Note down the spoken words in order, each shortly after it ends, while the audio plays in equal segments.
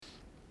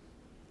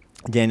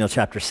Daniel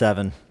chapter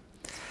 7.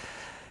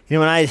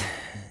 When I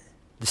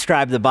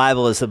describe the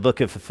Bible as a book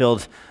of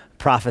fulfilled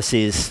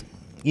prophecies,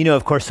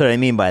 of course, what I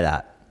mean by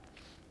that.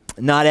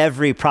 Not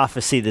every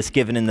prophecy that's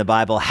given in the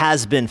Bible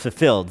has been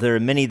fulfilled. There are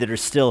many that are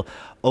still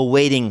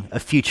awaiting a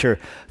future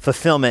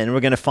fulfillment, and we're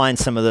going to find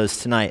some of those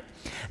tonight.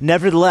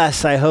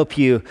 Nevertheless, I hope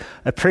you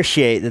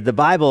appreciate that the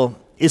Bible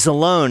is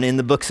alone in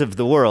the books of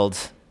the world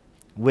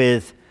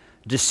with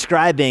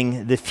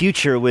describing the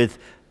future with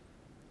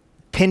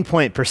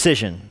pinpoint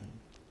precision.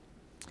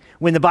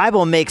 When the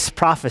Bible makes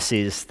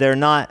prophecies, they're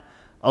not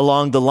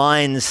along the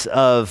lines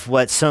of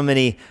what so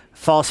many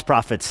false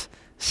prophets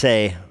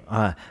say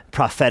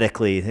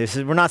prophetically.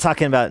 We're not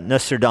talking about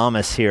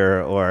Nostradamus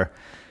here or,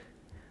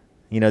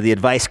 the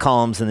advice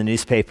columns in the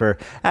newspaper.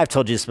 I've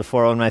told you this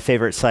before. One of my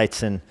favorite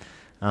sites in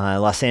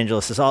Los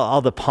Angeles is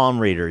all the palm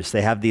readers.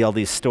 They have all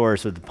these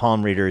stores with the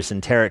palm readers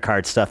and tarot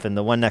card stuff. And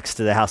the one next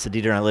to the house that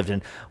Dieter and I lived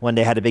in one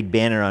day had a big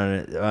banner on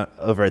it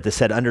over it that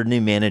said, "Under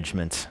new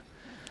management."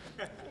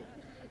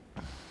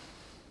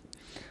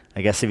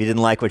 I guess if you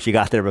didn't like what you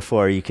got there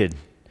before, you could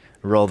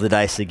roll the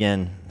dice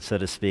again, so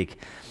to speak.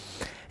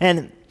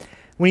 And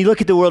when you look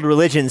at the world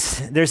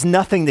religions, there's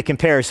nothing that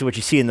compares to what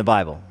you see in the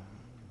Bible.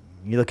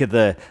 You look at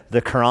the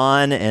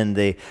Quran and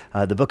the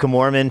Book of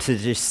Mormon, to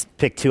just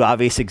pick two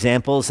obvious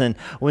examples, and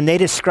when they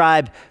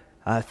describe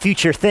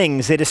future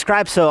things, they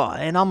describe so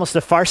in almost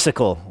a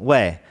farcical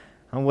way,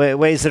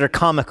 ways that are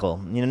comical.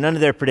 None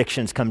of their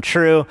predictions come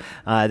true.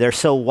 They're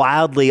so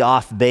wildly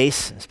off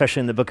base, especially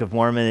in the Book of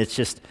Mormon.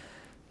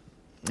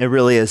 It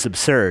really is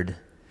absurd.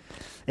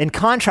 In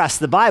contrast,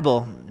 the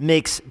Bible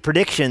makes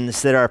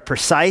predictions that are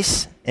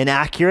precise and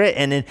accurate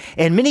and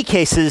in many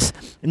cases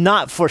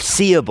not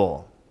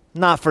foreseeable.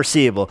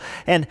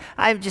 And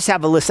I just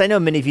have a list. I know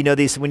many of you know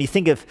these. When you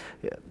think of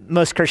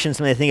most Christians,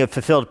 when they think of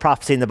fulfilled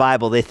prophecy in the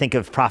Bible, they think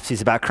of prophecies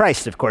about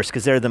Christ, of course,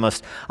 because they're the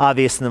most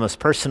obvious and the most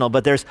personal.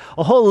 But there's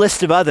a whole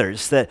list of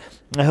others that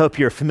I hope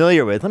you're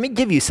familiar with. Let me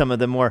give you some of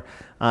the more,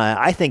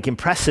 I think,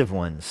 impressive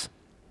ones.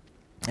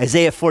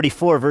 Isaiah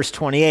 44, verse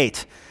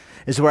 28,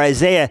 is where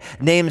Isaiah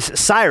names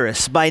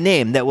Cyrus by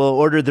name that will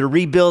order the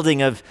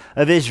rebuilding of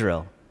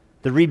Israel,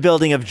 the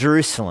rebuilding of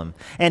Jerusalem.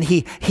 And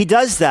he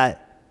does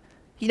that,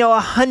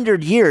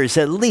 100 years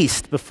at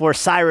least before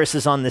Cyrus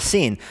is on the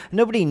scene.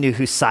 Nobody knew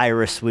who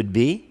Cyrus would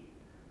be.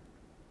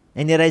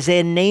 And yet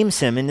Isaiah names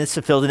him, and it's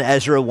fulfilled in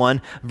Ezra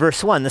 1,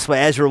 verse 1. That's why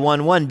Ezra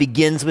 1:1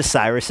 begins with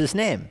Cyrus's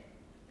name.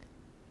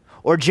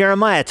 Or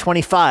Jeremiah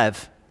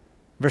 25,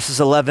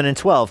 verses 11 and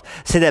 12,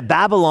 say that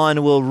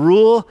Babylon will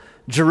rule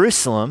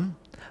Jerusalem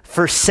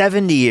for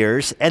 70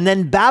 years, and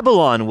then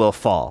Babylon will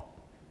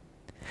fall.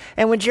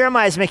 And when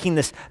Jeremiah is making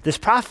this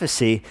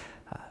prophecy,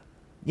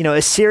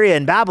 Assyria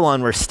and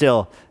Babylon were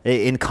still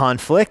in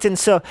conflict, and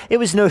so it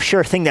was no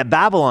sure thing that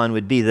Babylon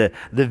would be the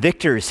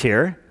victors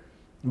here,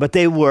 but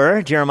they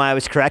were. Jeremiah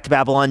was correct.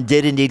 Babylon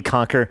did indeed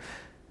conquer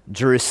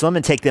Jerusalem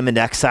and take them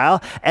into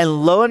exile,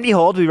 and lo and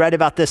behold, we read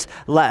about this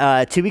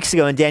 2 weeks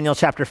ago in Daniel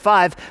chapter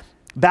 5,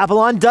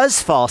 Babylon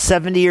does fall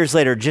 70 years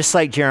later, just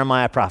like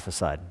Jeremiah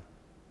prophesied.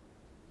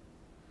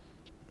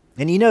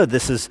 And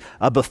this is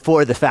a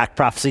before-the-fact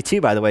prophecy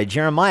too, by the way.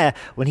 Jeremiah,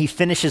 when he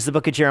finishes the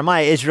book of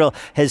Jeremiah, Israel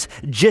has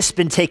just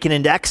been taken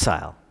into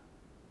exile.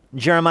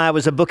 Jeremiah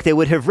was a book they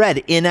would have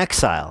read in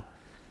exile.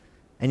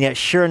 And yet,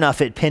 sure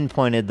enough, it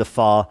pinpointed the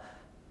fall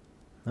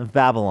of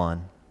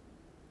Babylon.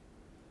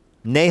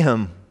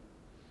 Nahum,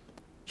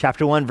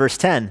 chapter 1, verse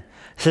 10,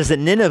 says that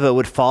Nineveh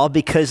would fall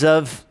because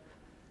of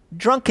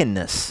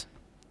drunkenness.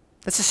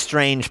 That's a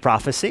strange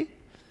prophecy.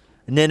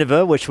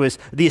 Nineveh, which was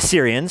the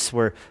Assyrians,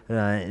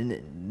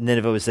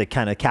 Nineveh was the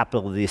kind of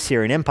capital of the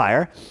Assyrian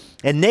Empire.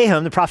 And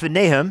Nahum, the prophet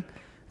Nahum,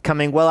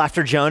 coming well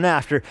after Jonah,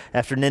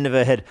 after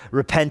Nineveh had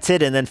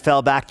repented and then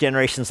fell back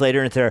generations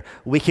later into their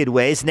wicked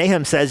ways,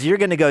 Nahum says, you're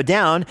going to go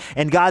down,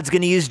 and God's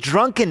going to use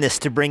drunkenness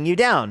to bring you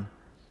down.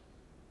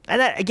 And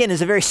that, again,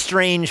 is a very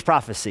strange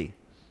prophecy.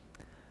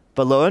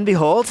 But lo and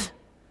behold,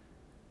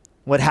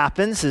 what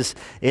happens is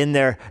in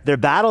their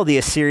battle, the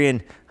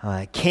Assyrian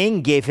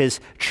king gave his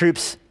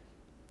troops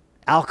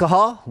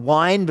alcohol,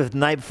 wine, the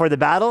night before the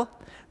battle.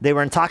 They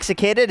were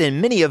intoxicated,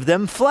 and many of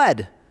them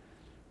fled.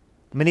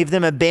 Many of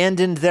them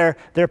abandoned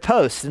their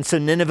posts, and so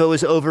Nineveh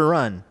was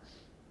overrun.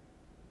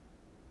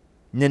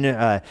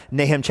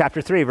 Nahum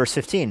chapter 3, verse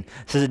 15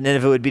 says that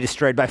Nineveh would be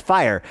destroyed by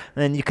fire.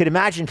 And you could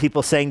imagine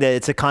people saying that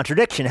it's a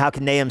contradiction. How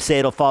can Nahum say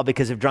it'll fall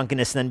because of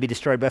drunkenness and then be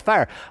destroyed by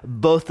fire?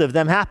 Both of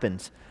them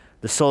happened.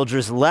 The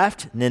soldiers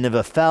left,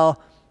 Nineveh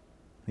fell,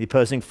 the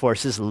opposing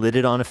forces lit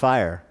it on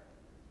fire.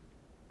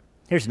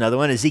 Here's another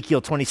one, Ezekiel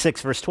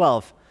 26, verse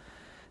 12.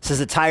 It says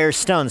that Tyre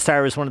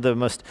was one of the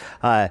most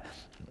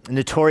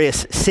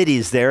notorious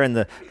cities there in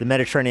the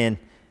Mediterranean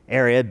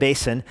area,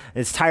 basin.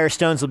 Its Tyre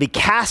stones will be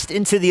cast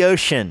into the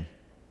ocean.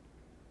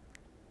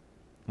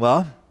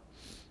 Well,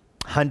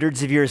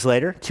 hundreds of years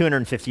later,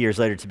 250 years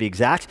later to be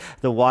exact,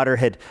 the water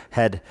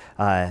had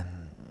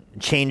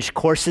changed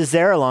courses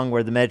there along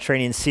where the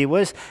Mediterranean Sea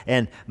was,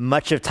 and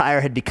much of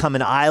Tyre had become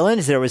an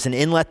island. There was an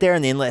inlet there,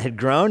 and the inlet had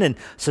grown, and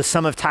so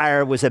some of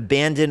Tyre was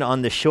abandoned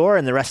on the shore,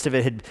 and the rest of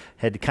it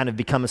had kind of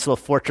become this little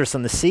fortress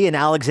on the sea, and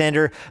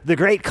Alexander the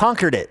Great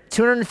conquered it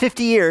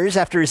 250 years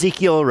after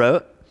Ezekiel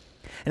wrote.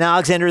 And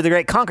Alexander the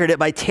Great conquered it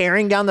by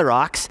tearing down the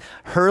rocks,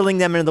 hurling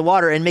them into the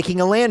water, and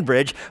making a land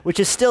bridge, which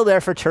is still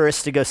there for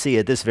tourists to go see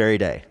at this very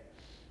day.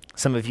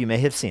 Some of you may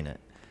have seen it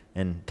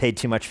and paid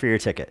too much for your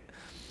ticket.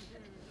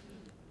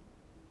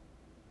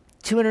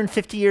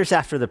 250 years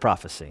after the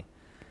prophecy.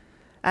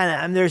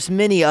 And there's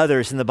many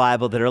others in the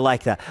Bible that are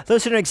like that.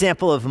 Those are an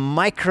example of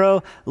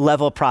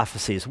micro-level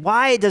prophecies.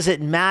 Why does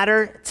it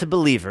matter to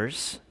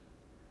believers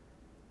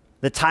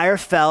that Tyre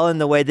fell in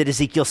the way that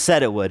Ezekiel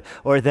said it would,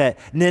 or that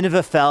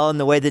Nineveh fell in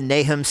the way that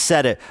Nahum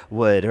said it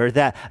would, or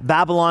that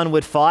Babylon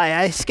would fall?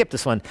 I skipped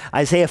this one.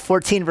 Isaiah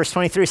 14, verse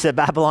 23 said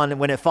Babylon,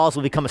 when it falls,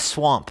 will become a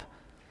swamp.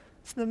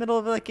 It's in the middle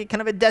of like a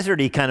kind of a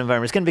deserty kind of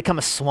environment. It's going to become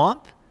a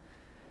swamp.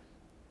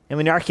 And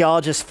when the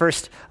archaeologists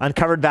first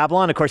uncovered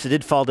Babylon, of course, it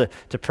did fall to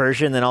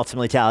Persia and then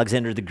ultimately to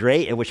Alexander the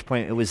Great, at which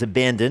point it was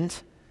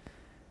abandoned.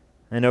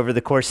 And over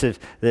the course of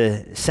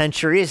the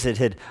centuries, it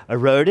had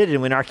eroded.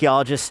 And when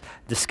archaeologists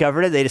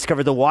discovered it, they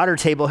discovered the water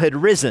table had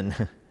risen.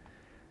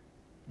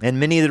 And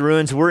many of the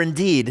ruins were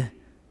indeed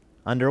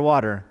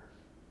underwater.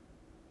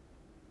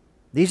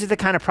 These are the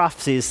kind of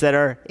prophecies that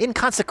are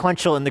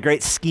inconsequential in the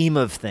great scheme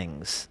of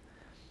things.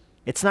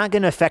 It's not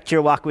going to affect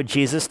your walk with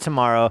Jesus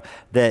tomorrow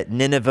that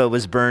Nineveh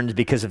was burned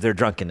because of their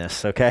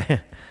drunkenness,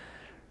 okay?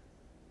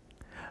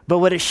 But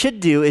what it should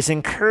do is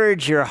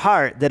encourage your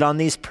heart that on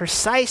these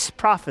precise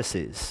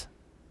prophecies,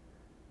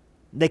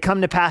 they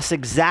come to pass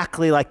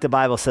exactly like the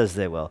Bible says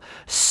they will,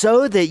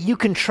 so that you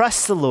can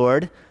trust the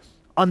Lord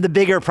on the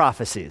bigger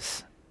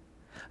prophecies.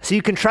 So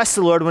you can trust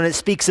the Lord when it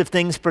speaks of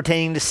things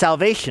pertaining to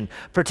salvation,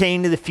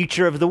 pertaining to the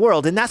future of the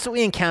world. And that's what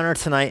we encounter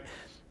tonight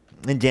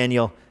in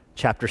Daniel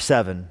chapter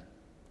 7.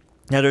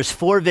 Now, there's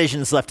 4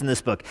 visions left in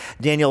this book.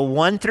 Daniel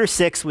 1 through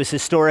 6 was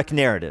historic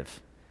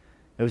narrative.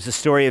 It was the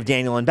story of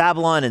Daniel in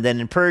Babylon and then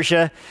in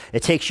Persia.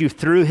 It takes you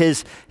through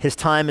his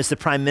time as the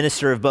prime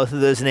minister of both of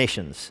those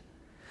nations.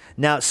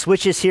 Now, it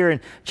switches here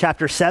in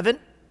chapter 7,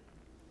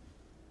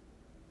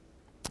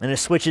 and it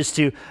switches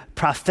to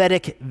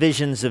prophetic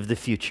visions of the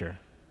future.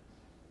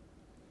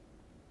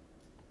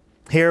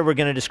 Here we're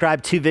going to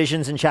describe 2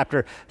 visions in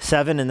chapter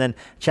 7 and then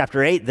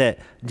chapter 8 that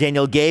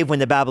Daniel gave when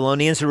the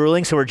Babylonians were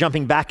ruling. So we're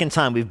jumping back in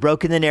time. We've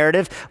broken the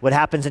narrative. What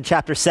happens in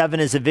chapter 7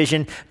 is a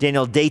vision.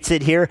 Daniel dates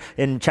it here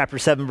in chapter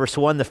 7, verse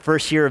 1, the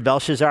first year of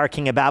Belshazzar,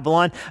 king of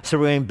Babylon. So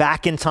we're going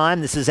back in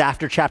time. This is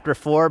after chapter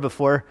 4,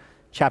 before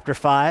chapter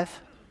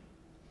 5.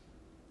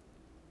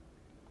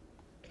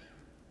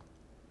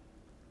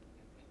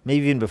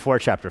 Maybe even before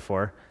chapter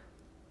 4.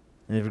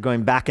 And we're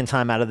going back in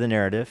time out of the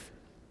narrative.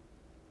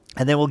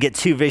 And then we'll get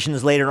 2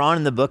 visions later on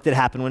in the book that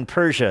happened when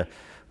Persia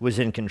was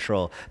in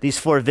control. These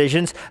 4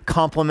 visions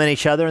complement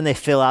each other and they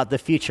fill out the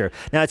future.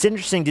 Now, it's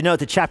interesting to note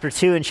that chapter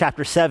 2 and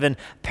chapter 7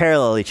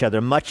 parallel each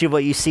other. Much of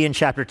what you see in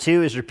chapter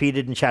 2 is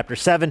repeated in chapter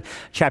 7.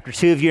 Chapter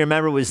 2, if you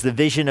remember, was the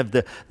vision of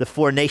the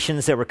 4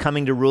 nations that were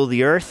coming to rule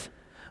the earth,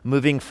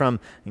 moving from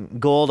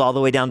gold all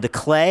the way down to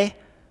clay.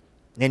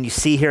 And you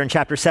see here in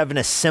chapter 7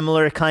 a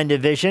similar kind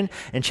of vision.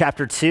 In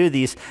chapter 2,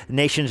 these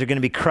nations are going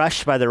to be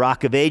crushed by the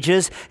Rock of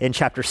Ages. In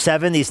chapter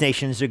 7, these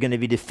nations are going to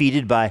be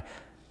defeated by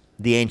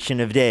the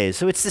Ancient of Days.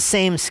 So it's the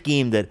same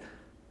scheme that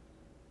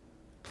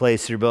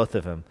plays through both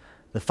of them.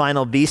 The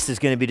final beast is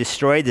going to be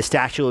destroyed. The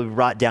statue will be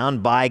brought down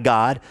by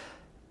God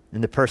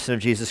in the person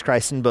of Jesus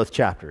Christ in both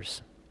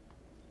chapters.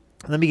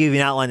 Let me give you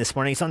an outline this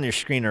morning. It's on your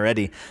screen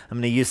already. I'm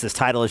going to use this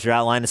title as your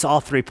outline. It's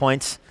all 3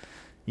 points.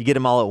 You get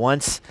them all at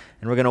once,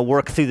 and we're going to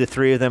work through the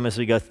 3 of them as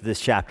we go through this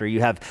chapter.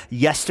 You have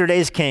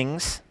yesterday's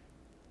kings,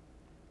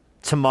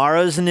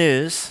 tomorrow's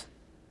news,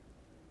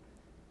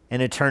 and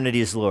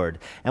eternity's Lord.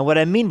 And what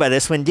I mean by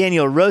this, when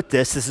Daniel wrote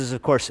this is,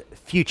 of course,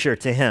 future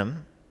to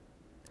him,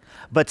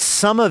 but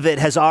some of it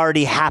has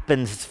already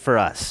happened for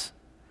us.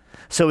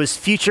 So is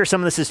future,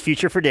 some of this is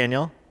future for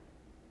Daniel,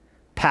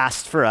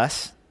 past for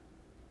us,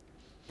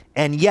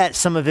 and yet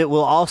some of it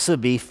will also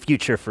be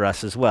future for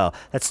us as well.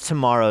 That's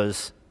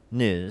tomorrow's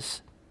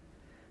news.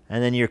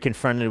 And then you're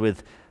confronted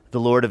with the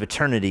Lord of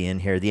eternity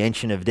in here, the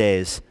Ancient of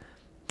Days,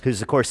 who's,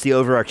 of course, the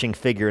overarching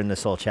figure in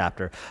this whole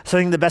chapter. So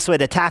I think the best way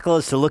to tackle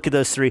is to look at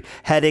those 3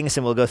 headings,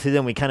 and we'll go through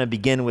them. We kind of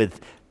begin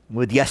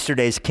with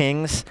yesterday's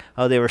kings.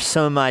 Oh, they were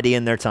so mighty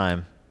in their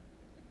time.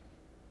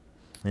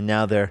 And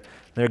now they're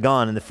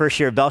gone. In the first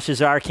year of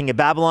Belshazzar, king of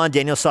Babylon,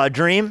 Daniel saw a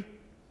dream.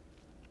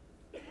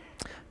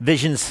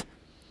 Visions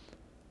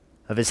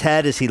of his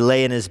head as he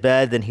lay in his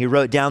bed. Then he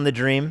wrote down the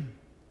dream.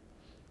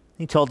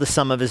 He told the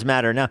sum of his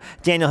matter. Now,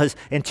 Daniel has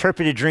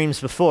interpreted dreams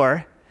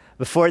before.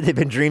 Before, they've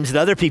been dreams that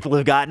other people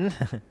have gotten.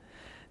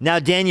 Now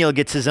Daniel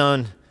gets his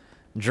own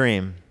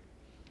dream.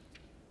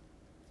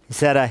 He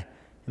said,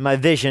 in my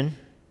vision,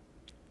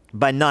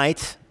 by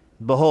night,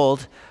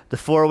 behold, the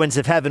 4 winds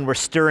of heaven were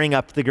stirring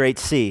up the great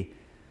sea.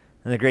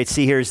 And the great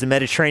sea here is the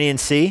Mediterranean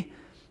Sea.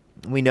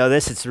 We know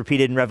this. It's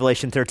repeated in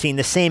Revelation 13.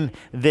 The same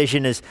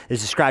vision is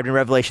described in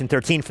Revelation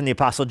 13 from the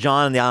Apostle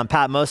John and the island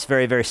Patmos.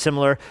 Very, very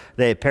similar.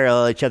 They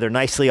parallel each other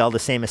nicely, all the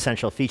same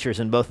essential features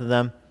in both of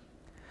them.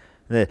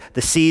 The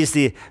seas,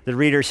 the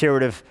readers here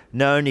would have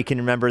known. You can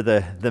remember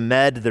the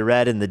Med, the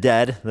Red, and the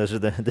Dead. Those are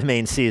the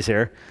main seas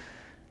here.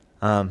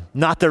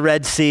 Not the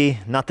Red Sea,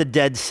 not the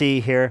Dead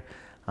Sea here.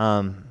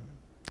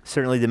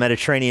 Certainly the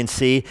Mediterranean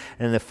Sea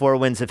and the four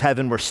winds of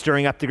heaven were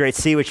stirring up the great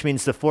sea, which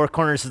means the four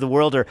corners of the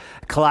world are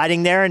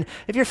colliding there. And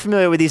if you're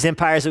familiar with these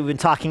empires that we've been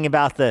talking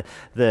about, the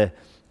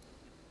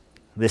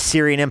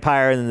Syrian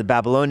Empire and then the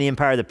Babylonian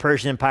Empire, the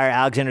Persian Empire,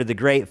 Alexander the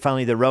Great,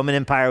 finally the Roman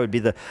Empire would be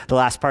the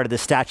last part of the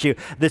statue.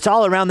 That's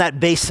all around that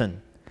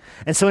basin.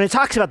 And so when it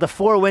talks about the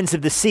four winds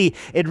of the sea,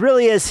 it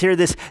really is here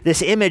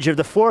this image of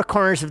the four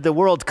corners of the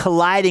world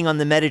colliding on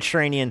the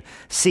Mediterranean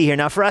Sea here.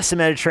 Now for us, the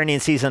Mediterranean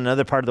Sea is on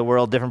another part of the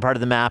world, different part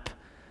of the map.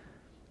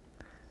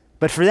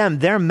 But for them,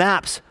 their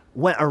maps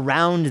went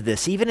around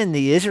this. Even in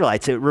the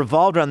Israelites, it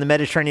revolved around the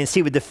Mediterranean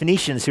Sea with the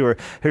Phoenicians who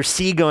were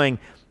seagoing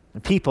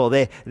people.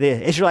 The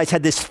Israelites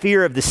had this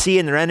fear of the sea,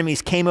 and their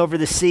enemies came over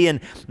the sea,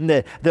 and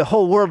the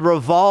whole world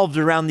revolved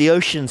around the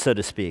ocean, so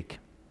to speak.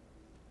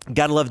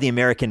 Gotta love the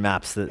American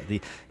maps.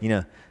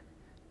 Asia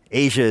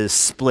is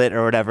split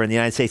or whatever, and the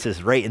United States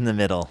is right in the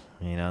middle.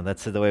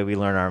 That's the way we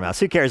learn our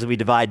maps. Who cares if we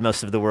divide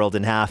most of the world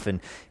in half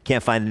and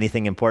can't find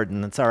anything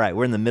important? That's all right.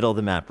 We're in the middle of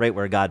the map, right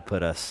where God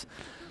put us.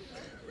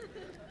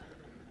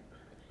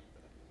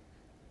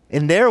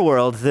 In their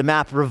world, the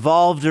map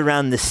revolved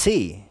around the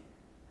sea.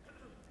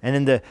 And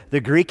in the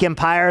Greek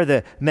Empire,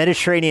 the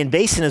Mediterranean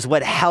basin is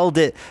what held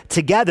it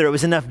together. It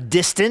was enough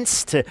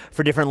distance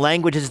for different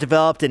languages to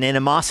develop and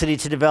animosity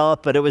to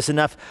develop, but it was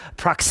enough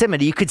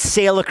proximity. You could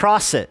sail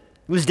across it.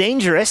 It was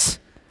dangerous,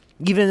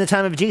 even in the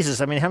time of Jesus.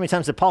 I mean, how many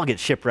times did Paul get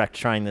shipwrecked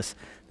trying this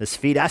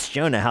feat? Ask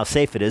Jonah how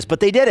safe it is, but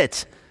they did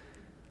it.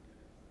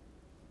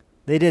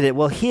 They did it.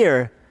 Well,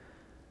 here,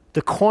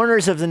 the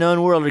corners of the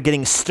known world are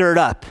getting stirred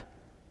up.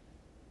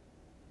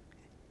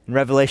 In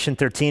Revelation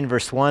 13,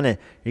 verse 1, you're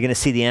going to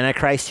see the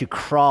Antichrist who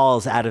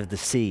crawls out of the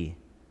sea.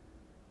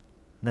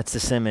 That's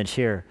this image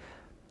here.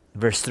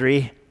 Verse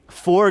 3,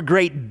 4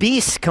 great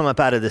beasts come up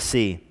out of the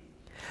sea,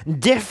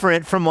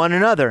 different from one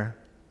another.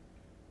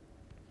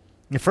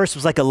 The first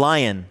was like a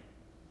lion,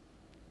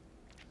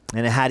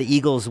 and it had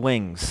eagle's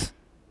wings.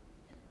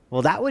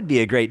 Well, that would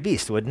be a great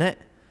beast, wouldn't it?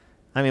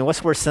 I mean,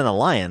 what's worse than a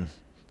lion?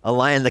 A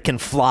lion that can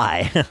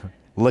fly.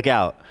 Look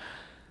out.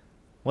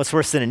 What's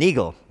worse than an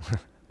eagle?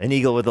 An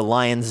eagle with a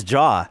lion's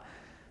jaw.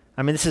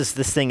 I mean,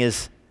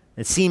 it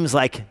seems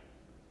like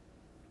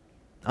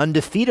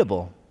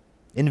undefeatable,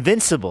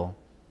 invincible.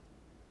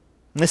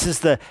 This is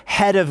the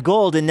head of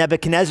gold in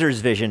Nebuchadnezzar's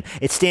vision.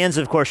 It stands,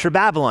 of course, for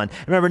Babylon.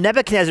 Remember,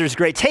 Nebuchadnezzar's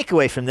great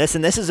takeaway from this,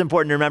 and this is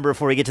important to remember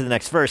before we get to the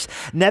next verse.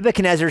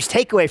 Nebuchadnezzar's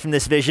takeaway from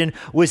this vision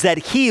was that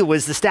he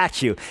was the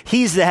statue.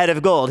 He's the head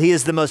of gold. He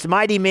is the most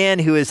mighty man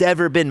who has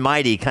ever been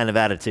mighty kind of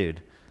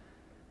attitude.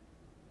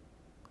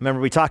 Remember,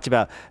 we talked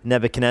about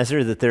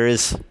Nebuchadnezzar, that there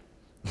is,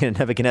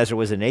 Nebuchadnezzar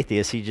was an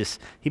atheist.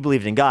 He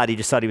believed in God. He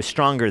just thought he was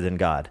stronger than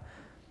God.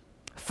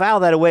 File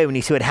that away when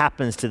you see what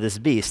happens to this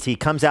beast. He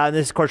comes out, and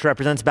this, of course,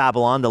 represents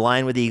Babylon, the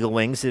lion with the eagle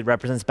wings. It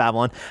represents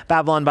Babylon.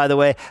 Babylon, by the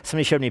way,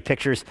 somebody showed me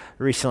pictures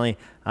recently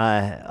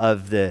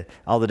of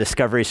all the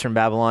discoveries from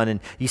Babylon, and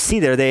you see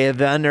there they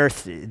have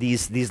unearthed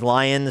these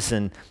lions,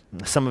 and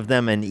some of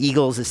them and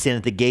eagles that stand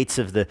at the gates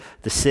of the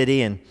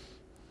city, and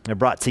they're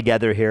brought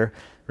together here,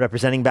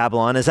 representing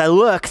Babylon. As I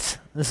looked,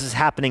 this is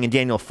happening in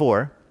Daniel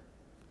 4,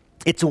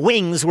 its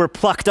wings were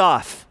plucked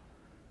off.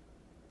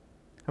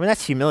 I mean,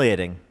 that's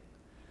humiliating.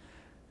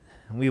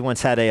 We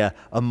once had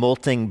a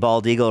molting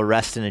bald eagle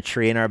rest in a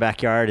tree in our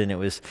backyard, and it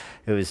was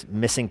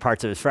missing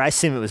parts of its fur. I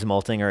assume it was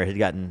molting, or it had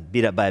gotten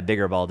beat up by a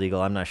bigger bald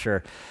eagle. I'm not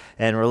sure.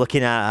 And we're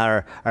looking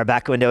at our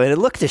back window, and it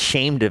looked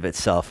ashamed of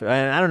itself.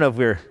 I don't know if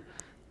we're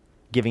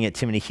giving it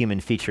too many human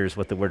features,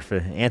 what the word for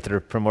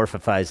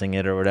anthropomorphizing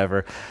it or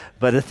whatever.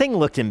 But the thing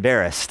looked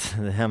embarrassed,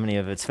 how many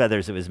of its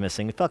feathers it was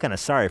missing. I felt kind of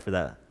sorry for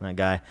that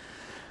guy.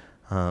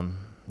 And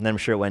I'm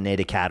sure it went and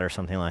ate a cat or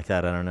something like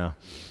that. I don't know.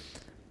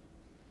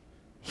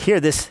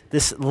 Here, this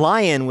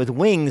lion with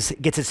wings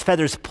gets its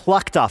feathers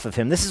plucked off of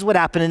him. This is what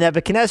happened to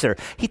Nebuchadnezzar.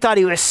 He thought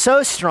he was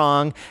so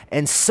strong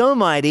and so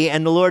mighty,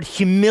 and the Lord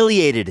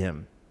humiliated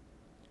him.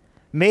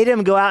 Made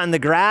him go out in the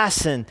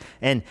grass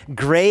and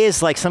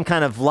graze like some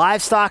kind of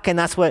livestock, and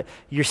that's what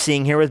you're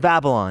seeing here with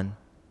Babylon.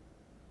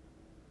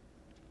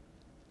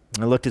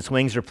 I looked, its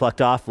wings were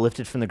plucked off,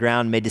 lifted from the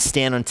ground, made to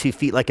stand on 2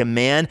 feet like a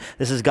man.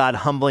 This is God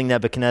humbling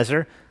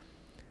Nebuchadnezzar.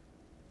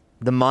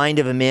 The mind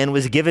of a man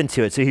was given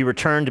to it, so he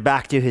returned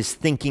back to his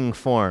thinking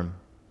form.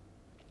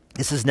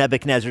 This is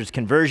Nebuchadnezzar's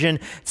conversion.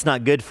 It's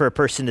not good for a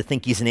person to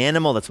think he's an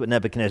animal. That's what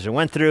Nebuchadnezzar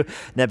went through.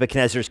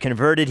 Nebuchadnezzar's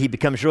converted. He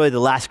becomes really the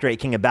last great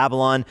king of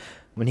Babylon.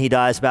 When he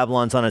dies,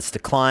 Babylon's on its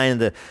decline.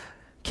 The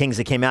kings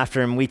that came after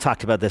him, we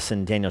talked about this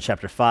in Daniel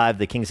chapter 5.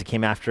 The kings that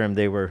came after him,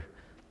 they were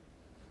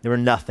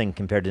nothing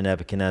compared to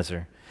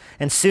Nebuchadnezzar.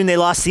 And soon they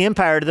lost the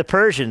empire to the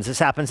Persians. This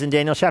happens in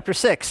Daniel chapter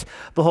 6.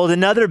 Behold,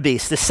 another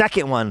beast, the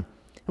second one.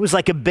 It was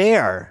like a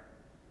bear.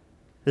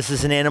 This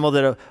is an animal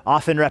that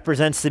often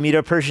represents the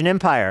Medo-Persian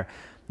Empire.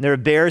 There are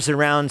bears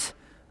around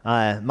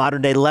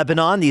modern-day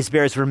Lebanon. These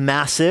bears were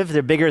massive.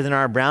 They're bigger than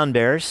our brown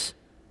bears.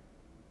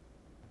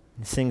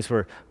 These things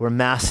were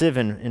massive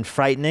and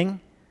frightening.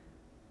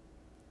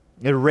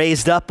 They're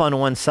raised up on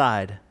one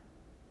side.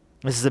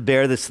 This is a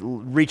bear that's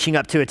reaching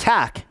up to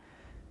attack.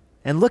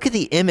 And look at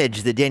the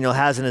image that Daniel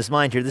has in his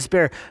mind here. This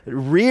bear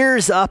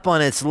rears up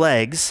on its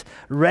legs,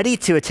 ready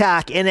to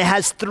attack, and it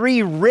has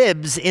 3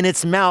 ribs in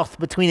its mouth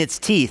between its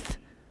teeth.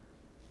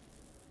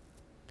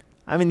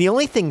 I mean, the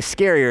only thing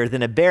scarier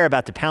than a bear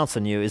about to pounce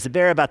on you is a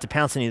bear about to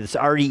pounce on you that's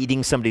already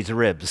eating somebody's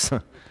ribs.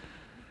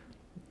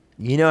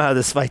 You know how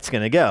this fight's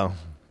going to go.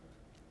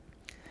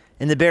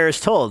 And the bear is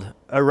told,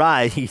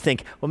 arise. You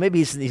think, well, maybe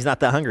he's not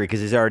that hungry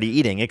because he's already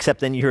eating, except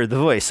then you hear the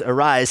voice,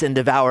 arise and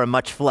devour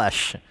much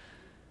flesh.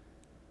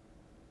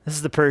 This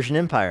is the Persian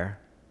Empire,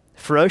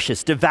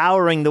 ferocious,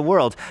 devouring the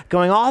world,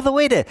 going all the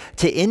way to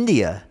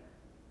India.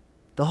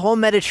 The whole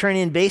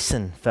Mediterranean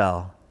basin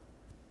fell.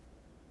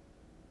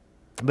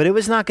 But it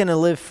was not going to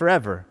live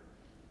forever.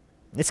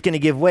 It's going to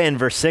give way in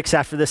verse 6.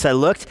 After this I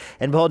looked,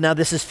 and behold, now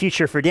this is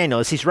future for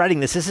Daniel. As he's writing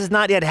this has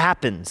not yet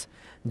happened.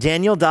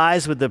 Daniel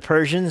dies with the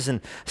Persians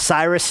and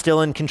Cyrus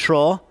still in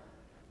control.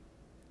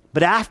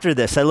 But after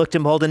this I looked,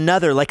 and behold,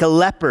 another like a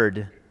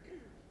leopard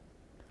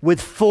with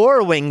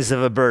 4 wings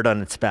of a bird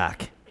on its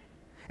back.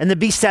 And the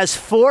beast has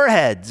 4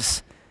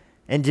 heads,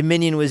 and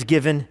dominion was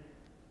given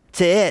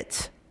to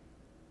it.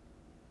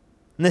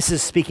 And this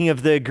is speaking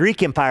of the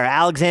Greek Empire,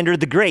 Alexander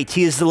the Great.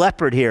 He is the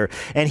leopard here.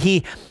 And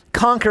he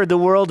conquered the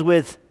world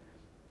with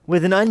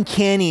an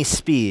uncanny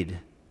speed.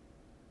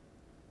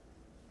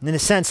 And in a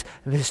sense,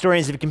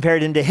 historians have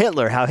compared him to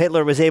Hitler, how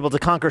Hitler was able to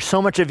conquer so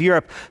much of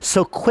Europe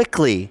so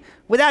quickly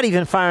without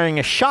even firing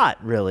a shot,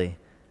 really.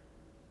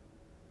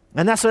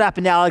 And that's what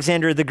happened to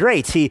Alexander the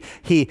Great.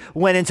 He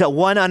went into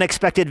one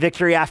unexpected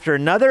victory after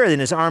another,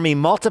 and his army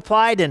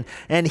multiplied,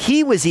 and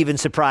he was even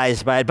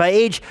surprised by it. By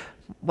age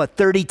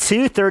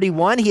 32,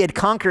 31, he had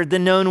conquered the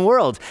known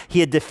world. He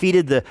had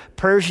defeated the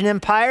Persian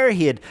Empire.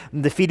 He had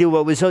defeated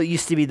what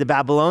used to be the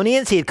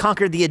Babylonians. He had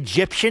conquered the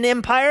Egyptian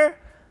Empire.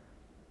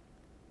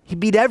 He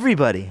beat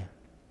everybody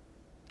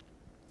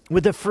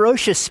with a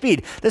ferocious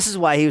speed. This is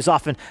why he was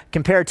often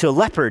compared to a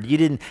leopard. You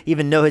didn't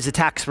even know his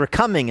attacks were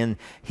coming, and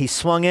he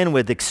swung in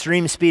with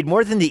extreme speed,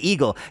 more than the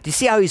eagle. Do you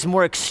see how he's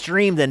more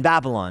extreme than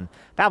Babylon?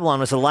 Babylon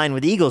was aligned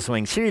with eagle's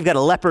wings. Here you've got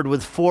a leopard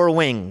with 4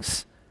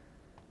 wings.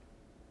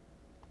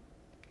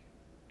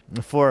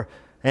 And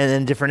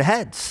then different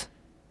heads.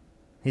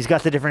 He's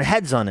got the different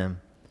heads on him.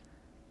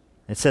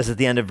 It says at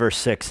the end of verse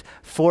 6,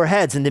 4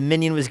 heads, and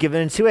dominion was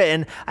given to it.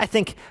 And I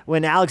think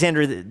when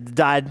Alexander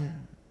died,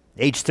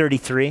 age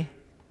 33,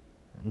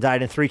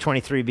 died in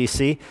 323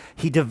 BC,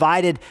 he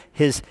divided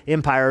his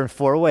empire in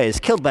 4 ways,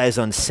 killed by his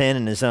own sin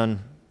and his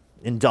own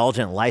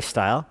indulgent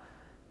lifestyle.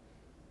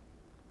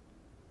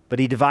 But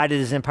he divided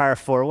his empire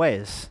 4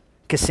 ways.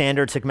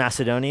 Cassander took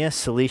Macedonia,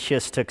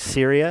 Seleucus took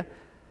Syria,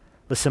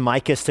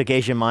 Lysimachus took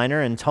Asia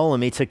Minor, and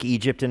Ptolemy took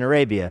Egypt and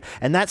Arabia.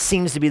 And that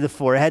seems to be the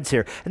 4 heads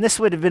here. And this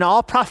would have been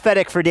all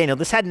prophetic for Daniel.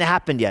 This hadn't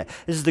happened yet.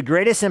 This is the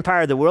greatest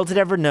empire the world had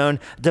ever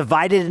known,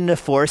 divided into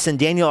 4, and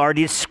Daniel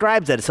already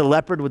describes that. It's a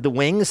leopard with the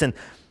wings and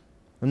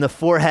the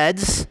 4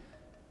 heads.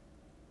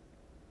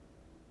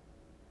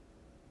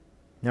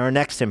 Now our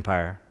next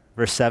empire,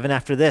 verse 7,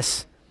 after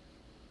this,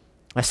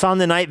 I saw in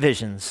the night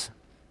visions.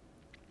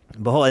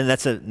 Behold, and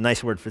that's a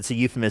nice word, it's a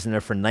euphemism there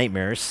for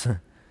nightmares.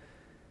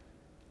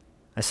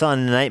 I saw in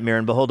a nightmare,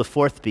 and behold, a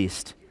 4th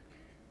beast,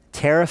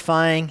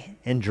 terrifying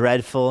and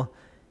dreadful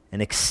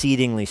and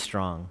exceedingly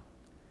strong.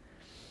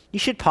 You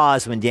should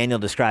pause when Daniel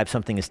describes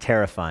something as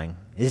terrifying.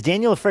 Is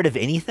Daniel afraid of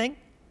anything?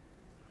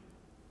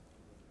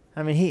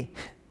 I mean,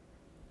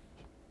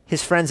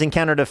 his friends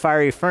encountered a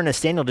fiery furnace.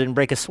 Daniel didn't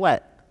break a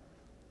sweat.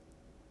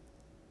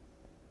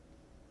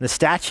 The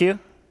statue,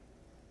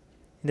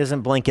 he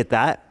doesn't blink at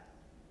that.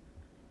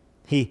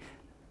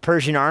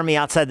 Persian army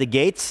outside the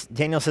gates,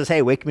 Daniel says,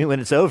 hey, wake me when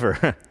it's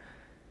over.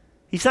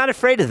 He's not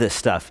afraid of this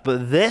stuff,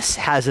 but this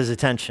has his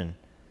attention.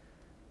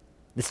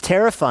 It's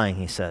terrifying,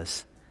 he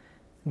says.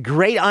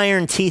 Great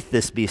iron teeth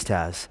this beast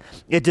has.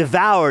 It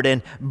devoured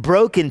and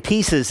broke in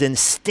pieces and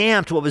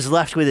stamped what was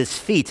left with its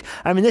feet.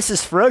 I mean, this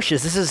is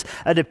ferocious. This is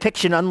a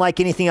depiction unlike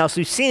anything else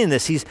we've seen in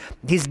this.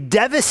 He's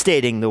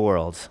devastating the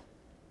world.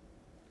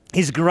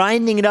 He's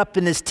grinding it up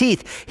in his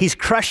teeth. He's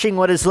crushing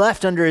what is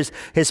left under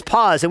his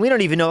paws. And we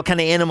don't even know what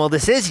kind of animal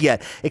this is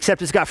yet,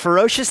 except it's got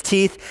ferocious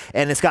teeth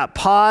and it's got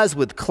paws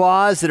with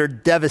claws that are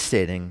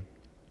devastating.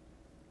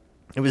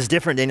 It was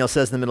different, Daniel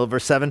says in the middle of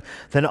verse 7,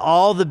 than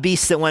all the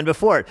beasts that went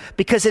before it,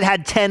 because it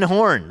had 10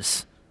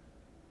 horns.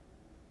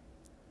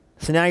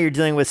 So now you're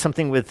dealing with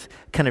something with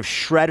kind of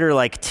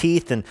shredder-like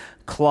teeth and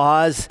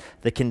claws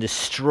that can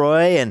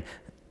destroy, and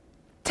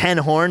 10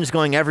 horns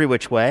going every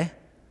which way.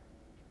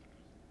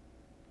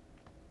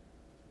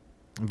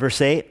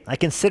 Verse 8, I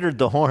considered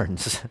the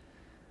horns.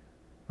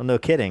 Well, no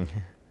kidding.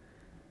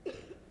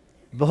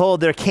 Behold,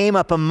 there came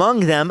up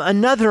among them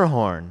another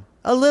horn,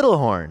 a little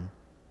horn,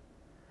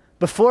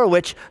 before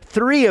which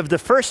 3 of the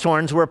first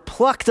horns were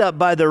plucked up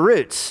by the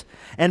roots.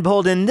 And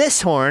behold, in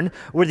this horn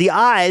were the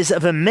eyes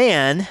of a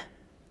man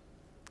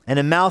and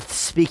a mouth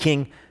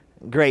speaking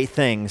great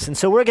things. And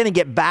so we're going to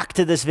get back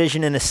to this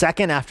vision in a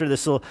second after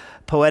this little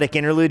poetic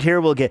interlude here.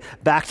 We'll get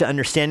back to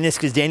understanding this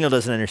because Daniel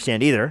doesn't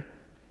understand either.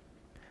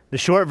 The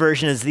short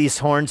version is these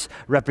horns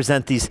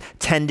represent these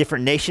 10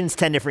 different nations,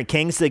 10 different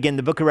kings. So again,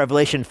 the book of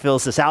Revelation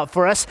fills this out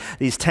for us.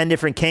 These 10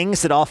 different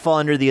kings that all fall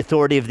under the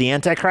authority of the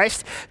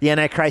Antichrist. The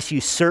Antichrist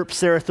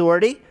usurps their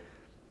authority.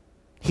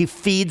 He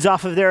feeds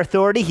off of their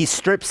authority. He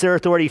strips their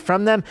authority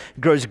from them,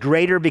 grows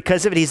greater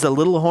because of it. He's the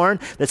little horn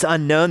that's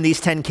unknown.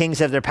 These 10 kings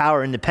have their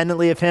power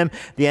independently of him.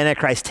 The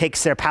Antichrist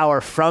takes their power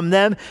from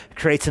them,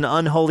 creates an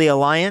unholy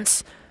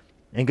alliance,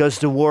 and goes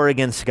to war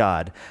against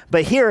God.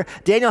 But here,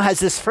 Daniel has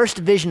this first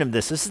vision of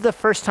this. This is the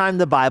first time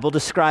the Bible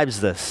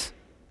describes this.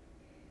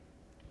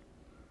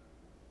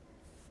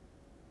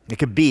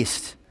 Like a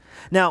beast.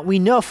 Now, we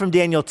know from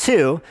Daniel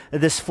 2 that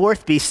this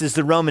fourth beast is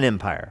the Roman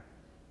Empire.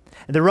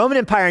 The Roman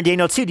Empire in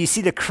Daniel 2, do you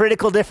see the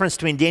critical difference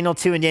between Daniel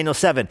 2 and Daniel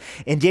 7?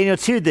 In Daniel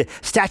 2, the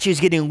statue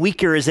is getting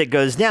weaker as it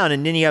goes down,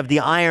 and then you have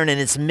the iron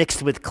and it's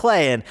mixed with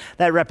clay, and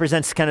that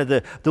represents kind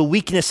of the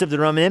weakness of the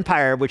Roman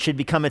Empire, which had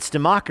become its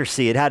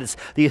democracy. It had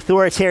the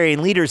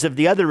authoritarian leaders of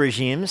the other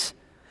regimes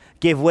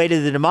gave way to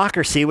the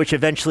democracy, which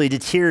eventually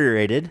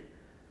deteriorated.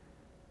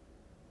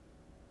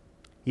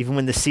 Even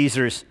when the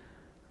Caesars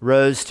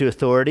rose to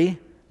authority,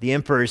 the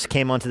emperors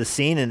came onto the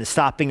scene and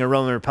stopped being a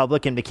Roman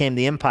Republic and became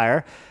the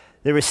empire.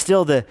 There was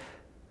still the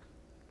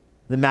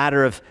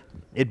matter of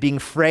it being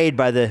frayed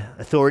by the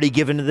authority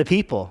given to the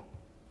people.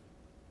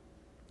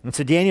 And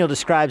so Daniel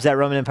describes that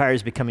Roman Empire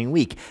as becoming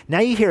weak. Now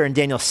you hear in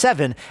Daniel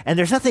 7, and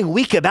there's nothing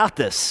weak about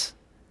this.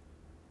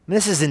 I mean,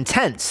 this is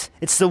intense.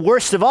 It's the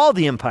worst of all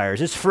the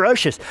empires. It's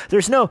ferocious.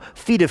 There's no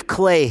feet of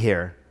clay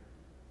here.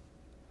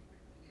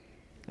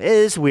 It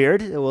is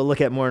weird, we'll look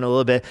at more in a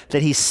little bit,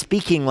 that he's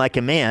speaking like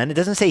a man. It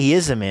doesn't say he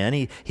is a man.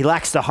 He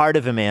lacks the heart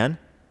of a man.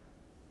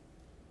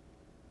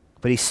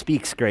 But he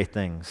speaks great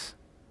things,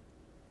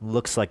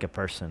 looks like a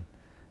person.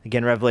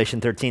 Again, Revelation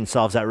 13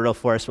 solves that riddle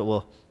for us, but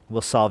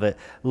we'll solve it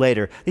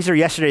later. These are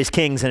yesterday's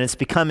kings, and it's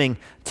becoming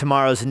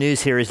tomorrow's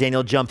news here as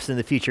Daniel jumps in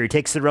the future. He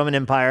takes the Roman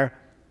Empire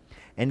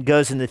and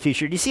goes in the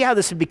future. Do you see how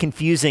this would be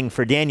confusing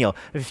for Daniel?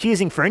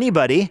 Confusing for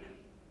anybody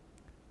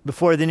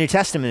before the New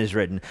Testament is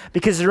written.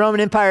 Because the Roman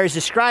Empire is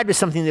described as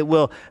something that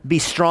will be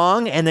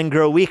strong and then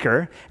grow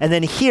weaker, and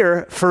then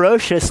here,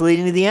 ferocious,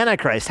 leading to the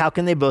Antichrist. How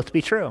can they both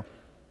be true?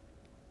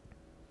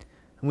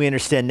 We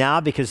understand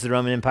now because the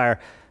Roman Empire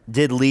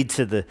did lead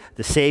to the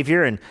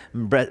Savior and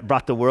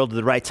brought the world to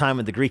the right time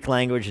with the Greek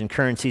language and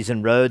currencies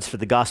and roads for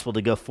the gospel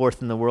to go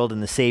forth in the world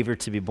and the Savior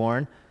to be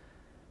born.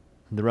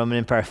 The Roman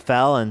Empire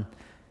fell, and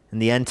in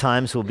the end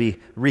times will be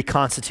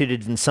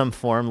reconstituted in some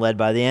form led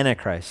by the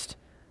Antichrist.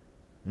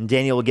 And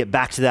Daniel will get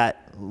back to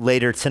that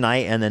later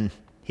tonight, and then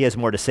he has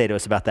more to say to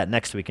us about that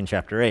next week in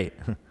chapter 8.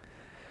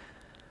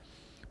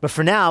 But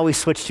for now, we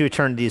switch to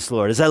eternity's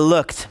Lord. As I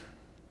looked,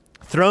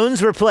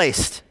 thrones were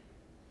placed,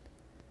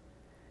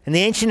 and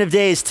the Ancient of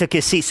Days took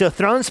his seat. So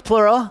thrones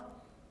plural,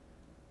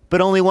 but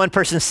only one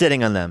person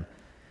sitting on them.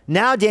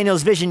 Now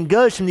Daniel's vision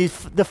goes from the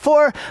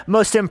 4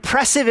 most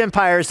impressive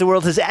empires the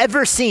world has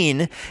ever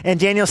seen, and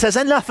Daniel says,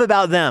 enough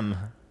about them.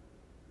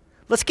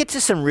 Let's get to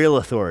some real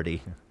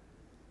authority.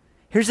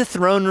 Here's a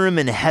throne room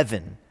in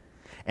heaven,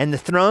 and the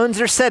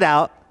thrones are set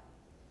out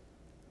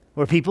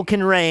where people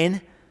can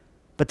reign,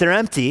 but they're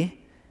empty,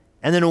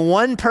 and then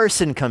one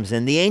person comes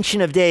in. The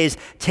Ancient of Days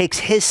takes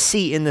his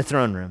seat in the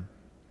throne room.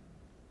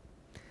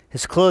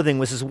 His clothing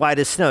was as white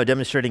as snow,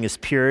 demonstrating his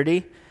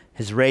purity,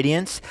 his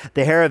radiance.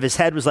 The hair of his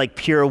head was like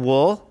pure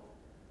wool.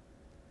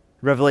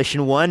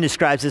 Revelation 1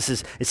 describes this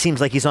as, it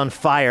seems like he's on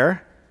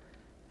fire.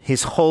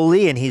 He's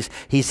holy and he's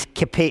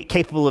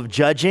capable of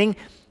judging.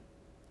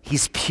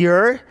 He's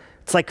pure.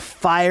 It's like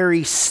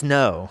fiery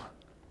snow.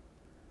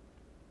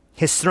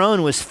 His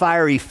throne was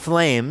fiery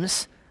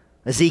flames.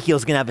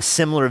 Ezekiel's going to have a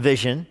similar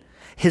vision.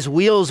 His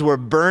wheels were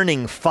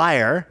burning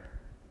fire.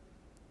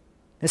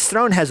 His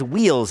throne has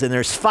wheels and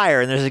there's fire,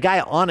 and there's a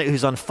guy on it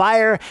who's on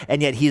fire,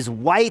 and yet he's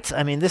white.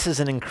 I mean, this is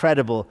an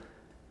incredible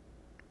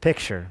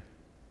picture.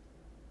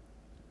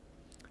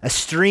 A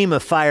stream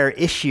of fire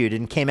issued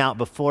and came out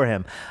before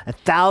him.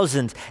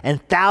 1,000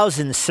 and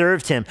thousands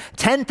served him.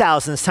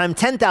 10,000 times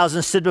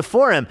 10,000 stood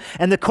before him.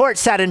 And the court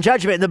sat in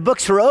judgment, and the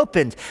books were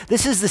opened.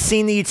 This is the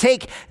scene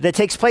that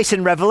takes place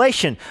in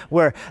Revelation,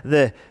 where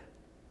the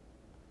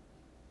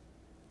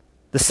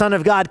Son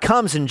of God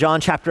comes in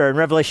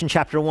Revelation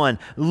chapter 1,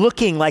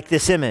 looking like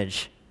this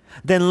image.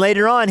 Then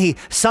later on, he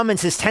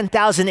summons his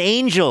 10,000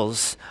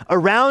 angels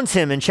around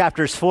him in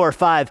chapters 4,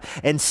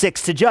 5, and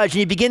 6 to judge. And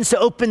he begins to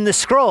open the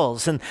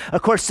scrolls. And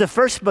of course, the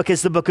first book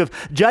is the book of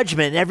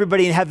judgment. And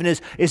everybody in heaven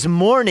is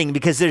mourning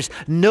because there's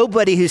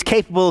nobody who's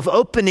capable of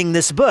opening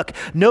this book.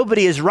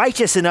 Nobody is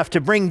righteous enough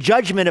to bring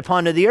judgment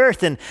upon the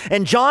earth. And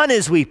John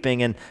is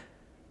weeping. And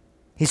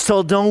He's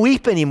told, don't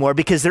weep anymore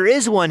because there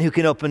is one who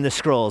can open the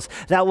scrolls.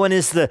 That one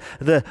is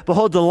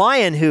behold, the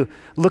lion who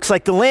looks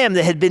like the lamb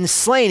that had been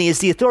slain. He is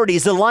the authority.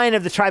 He's the lion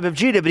of the tribe of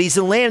Judah, but he's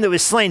the lamb that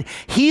was slain.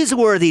 He's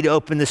worthy to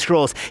open the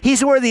scrolls.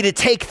 He's worthy to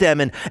take them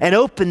and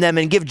open them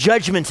and give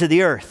judgment to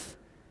the earth.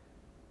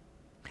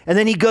 And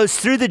then he goes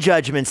through the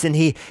judgments, and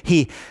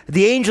the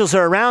angels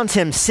are around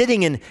him,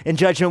 sitting in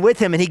judgment with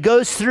him. And he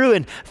goes through,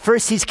 and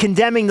first he's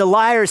condemning the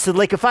liars to the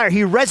lake of fire.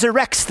 He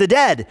resurrects the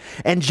dead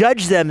and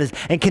judges them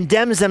and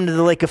condemns them to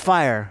the lake of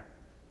fire.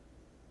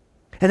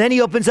 And then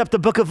he opens up the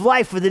book of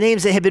life with the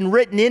names that had been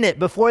written in it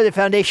before the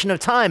foundation of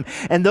time.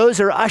 And those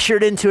are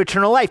ushered into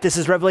eternal life. This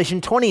is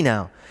Revelation 20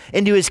 now,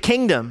 into his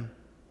kingdom.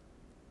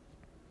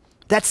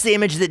 That's the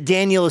image that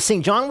Daniel is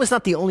seeing. John was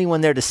not the only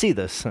one there to see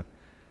this.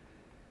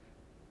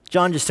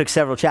 John just took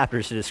several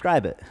chapters to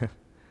describe it.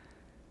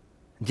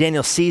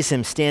 Daniel sees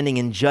him standing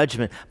in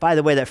judgment. By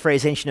the way, that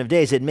phrase, Ancient of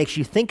Days, it makes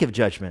you think of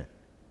judgment.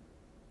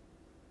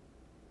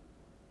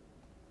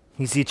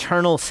 He's the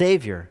eternal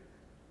Savior.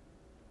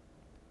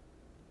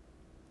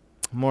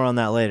 More on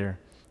that later.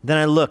 Then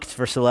I looked,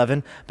 verse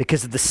 11,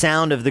 because of the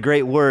sound of the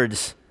great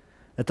words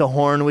that the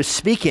horn was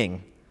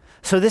speaking.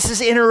 So this is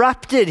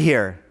interrupted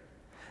here.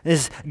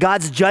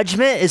 God's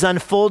judgment is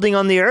unfolding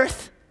on the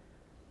earth.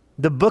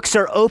 The books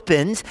are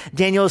opened.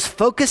 Daniel is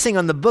focusing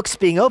on the books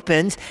being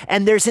opened,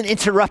 and there's an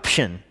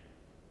interruption.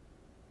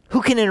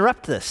 Who can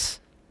interrupt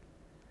this?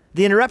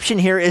 The interruption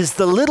here is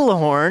the little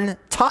horn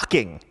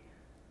talking.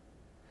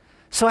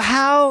 So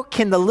how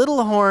can the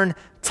little horn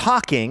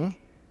talking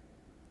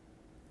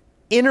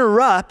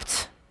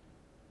interrupt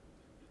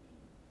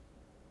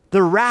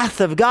the wrath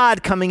of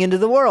God coming into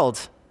the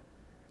world?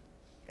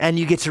 And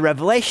you get to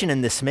Revelation,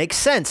 and this makes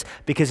sense,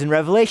 because in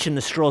Revelation,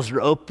 the scrolls are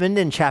opened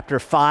in chapter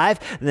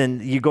 5. Then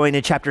you're going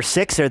to chapter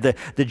 6, or the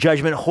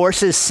judgment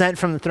horses sent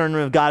from the throne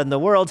room of God in the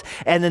world.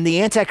 And then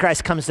the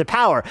Antichrist comes to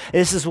power.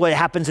 This is what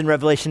happens in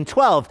Revelation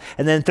 12.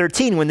 And then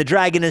 13, when the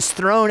dragon is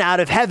thrown out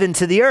of heaven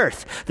to the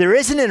earth. There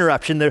is an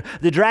interruption.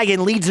 The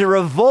dragon leads a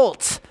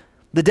revolt.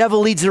 The devil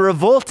leads a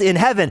revolt in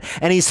heaven,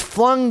 and he's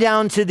flung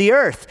down to the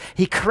earth.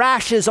 He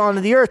crashes onto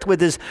the earth with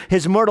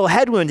his mortal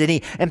head wound, and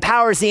he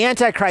empowers the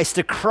Antichrist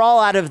to crawl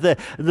out of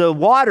the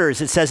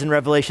waters, it says in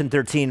Revelation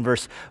 13,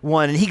 verse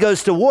 1. And he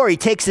goes to war. He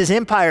takes his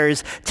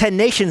empires, 10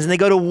 nations, and they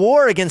go to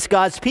war against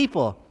God's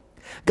people.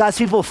 God's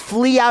people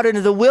flee out into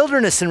the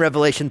wilderness in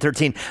Revelation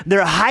 13.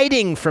 They're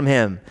hiding from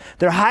him.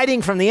 They're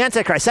hiding from the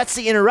Antichrist. That's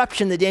the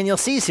interruption that Daniel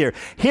sees here.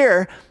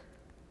 Here,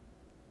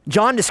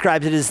 John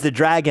describes it as the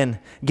dragon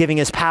giving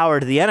his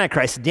power to the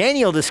Antichrist.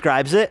 Daniel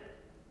describes it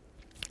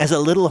as a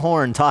little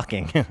horn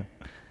talking,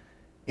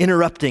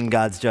 interrupting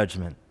God's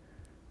judgment.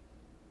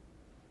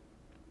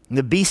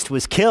 The beast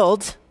was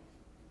killed.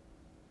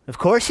 Of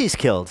course he's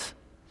killed.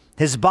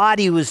 His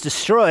body was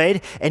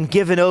destroyed and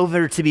given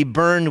over to be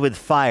burned with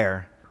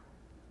fire.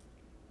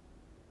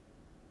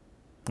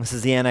 This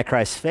is the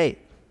Antichrist's fate.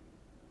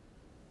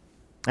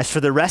 As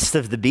for the rest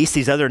of the beast,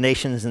 these other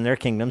nations and their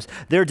kingdoms,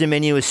 their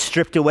dominion was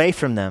stripped away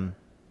from them.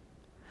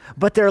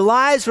 But their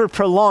lives were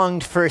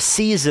prolonged for a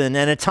season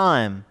and a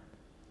time.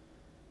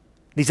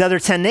 These other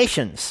 10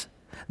 nations,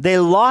 they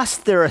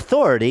lost their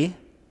authority,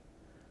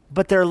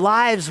 but their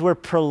lives were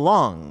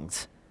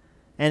prolonged.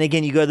 And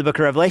again, you go to the book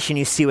of Revelation,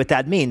 you see what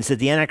that means, that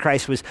the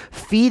Antichrist was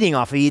feeding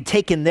off of, he had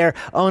taken their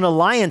own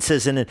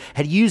alliances and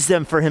had used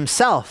them for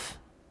himself.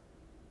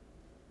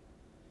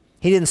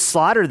 He didn't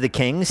slaughter the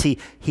kings, he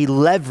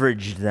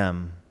leveraged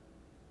them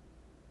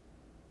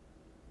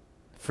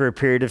for a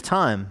period of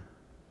time.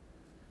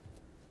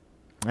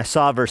 I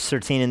saw verse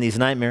 13 in these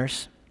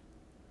nightmares.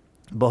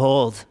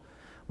 Behold,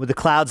 with the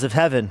clouds of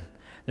heaven,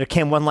 there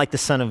came one like the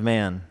Son of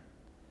Man.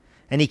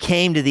 And he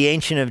came to the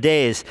Ancient of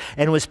Days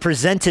and was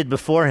presented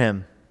before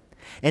him.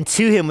 And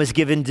to him was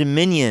given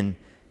dominion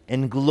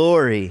and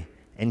glory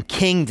and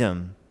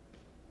kingdom.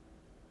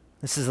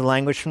 This is the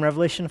language from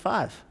Revelation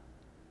 5.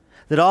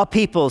 That all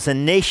peoples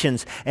and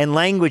nations and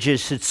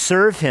languages should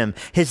serve him.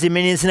 His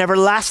dominion is an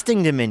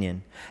everlasting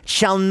dominion,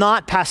 shall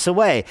not pass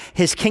away.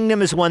 His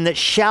kingdom is one that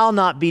shall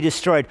not be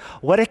destroyed.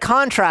 What a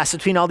contrast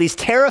between all these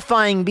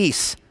terrifying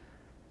beasts.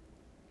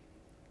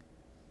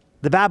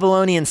 The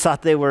Babylonians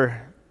thought they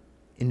were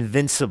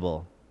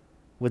invincible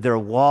with their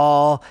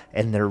wall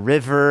and their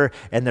river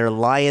and their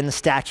lion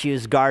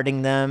statues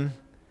guarding them.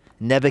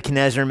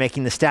 Nebuchadnezzar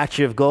making the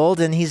statue of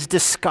gold, and he's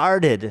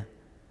discarded.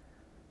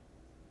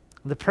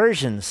 The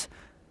Persians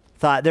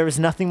thought there was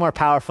nothing more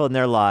powerful than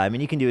their law. I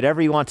mean, you can do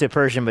whatever you want to a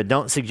Persian, but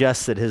don't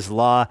suggest that his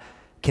law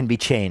can be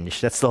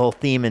changed. That's the whole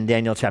theme in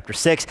Daniel chapter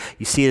 6.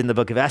 You see it in the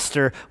book of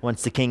Esther.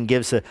 Once the king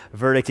gives a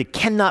verdict, it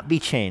cannot be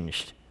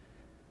changed.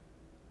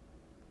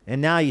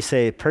 And now you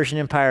say, Persian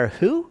Empire,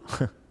 who?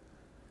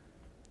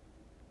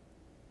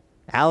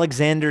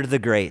 Alexander the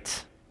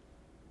Great.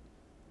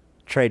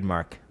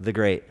 Trademark, the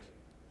Great.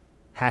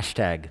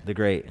 Hashtag, the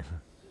Great.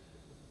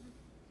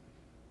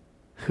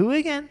 Who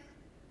again?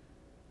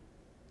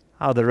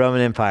 Oh, the Roman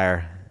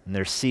Empire and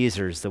their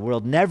Caesars. The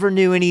world never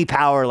knew any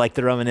power like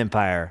the Roman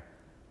Empire.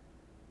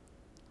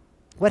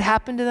 What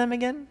happened to them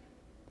again?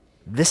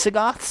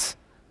 Visigoths?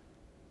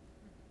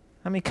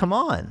 I mean, come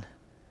on.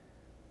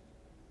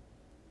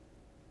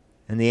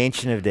 And the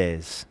Ancient of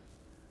Days,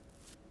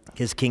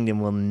 his kingdom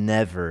will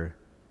never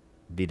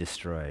be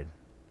destroyed.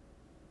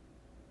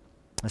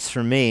 As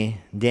for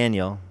me,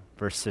 Daniel,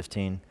 verse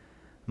 15,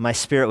 my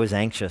spirit was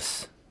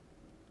anxious.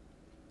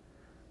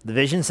 The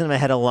visions in my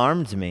head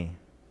alarmed me.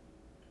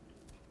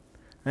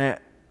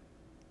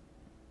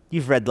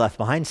 You've read Left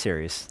Behind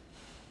series.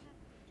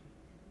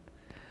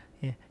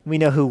 Yeah. We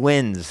know who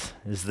wins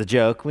is the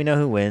joke. We know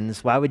who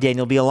wins. Why would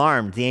Daniel be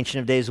alarmed? The Ancient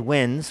of Days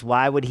wins.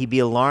 Why would he be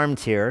alarmed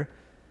here?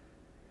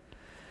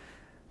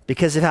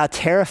 Because of how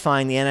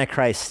terrifying the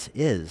Antichrist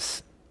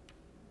is.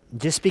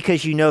 Just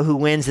because you know who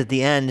wins at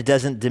the end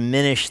doesn't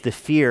diminish the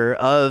fear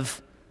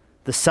of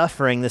the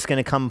suffering that's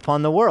going to come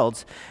upon the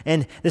world.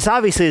 And this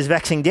obviously is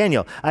vexing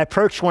Daniel. I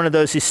approached one of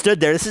those who stood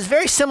there. This is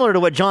very similar to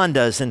what John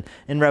does in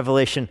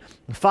Revelation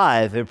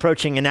 5,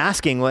 approaching and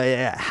asking,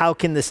 well, how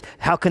can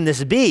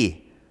this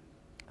be?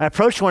 I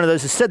approached one of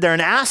those who stood there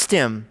and asked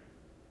him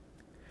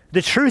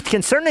the truth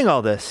concerning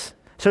all this.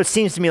 So it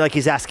seems to me like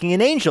he's asking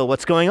an angel,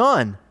 what's going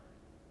on?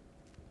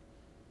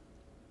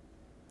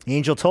 The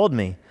angel told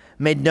me,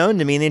 made known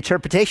to me the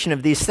interpretation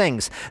of these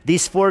things.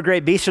 These four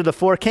great beasts are the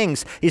four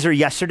kings. These are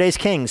yesterday's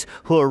kings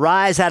who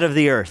arise out of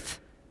the earth.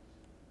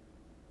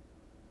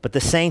 But the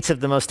saints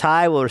of the Most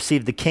High will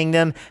receive the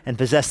kingdom and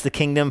possess the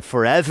kingdom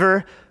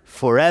forever,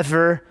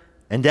 forever,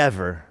 and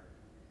ever,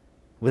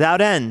 without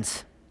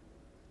end.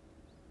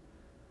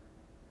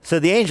 So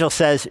the angel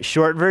says,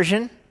 short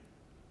version,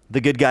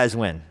 the good guys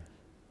win.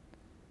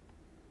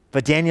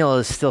 But Daniel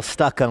is still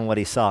stuck on what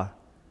he saw.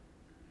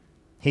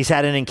 He's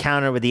had an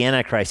encounter with the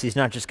Antichrist. He's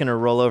not just going to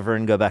roll over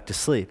and go back to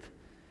sleep.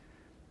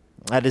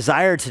 I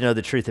desired to know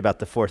the truth about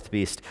the fourth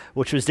beast,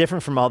 which was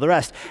different from all the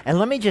rest. And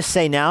let me just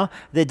say now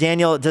that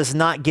Daniel does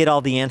not get all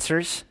the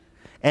answers.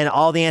 And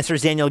all the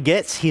answers Daniel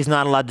gets, he's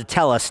not allowed to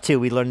tell us too.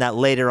 We learn that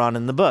later on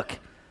in the book.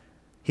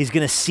 He's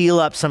going to seal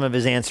up some of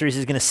his answers.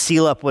 He's going to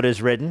seal up what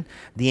is written.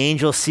 The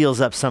angel seals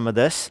up some of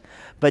this.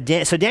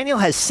 So Daniel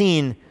has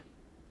seen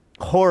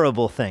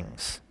horrible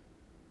things.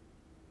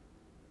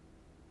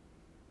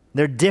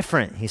 They're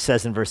different, he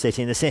says in verse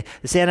 18. This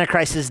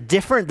Antichrist is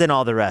different than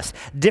all the rest.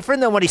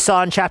 Different than what he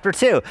saw in chapter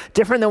 2.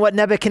 Different than what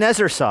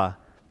Nebuchadnezzar saw.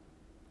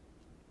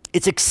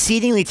 It's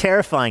exceedingly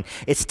terrifying.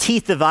 Its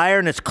teeth of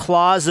iron, its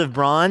claws of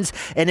bronze,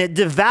 and it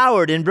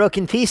devoured and broke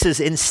in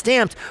pieces and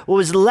stamped what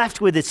was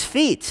left with its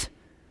feet.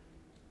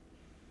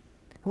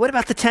 What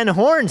about the 10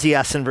 horns, he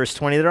asks in verse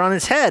 20, that are on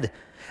its head?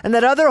 And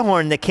that other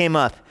horn that came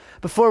up,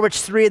 before which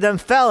 3 of them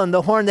fell, and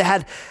the horn that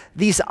had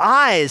these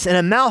eyes and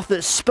a mouth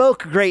that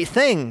spoke great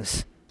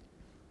things.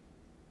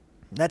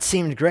 That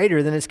seemed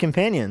greater than its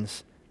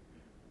companions.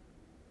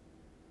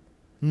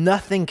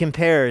 Nothing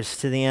compares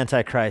to the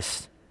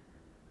Antichrist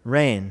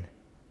reign.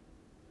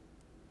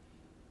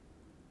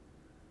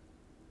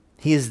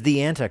 He is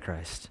the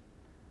Antichrist.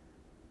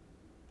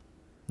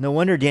 No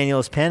wonder Daniel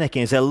is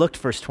panicking as I looked,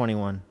 verse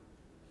 21.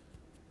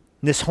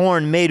 This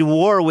horn made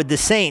war with the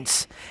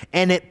saints,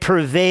 and it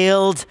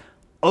prevailed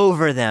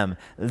over them.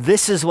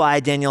 This is why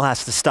Daniel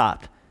has to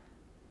stop.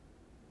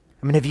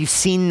 I mean, have you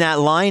seen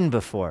that line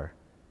before?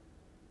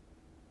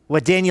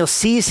 What Daniel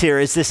sees here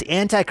is this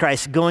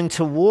Antichrist going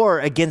to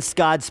war against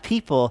God's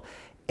people,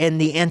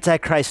 and the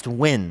Antichrist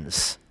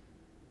wins.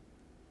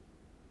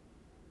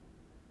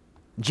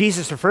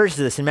 Jesus refers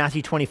to this in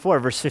Matthew 24,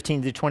 verse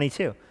 15 to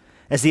 22,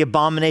 as the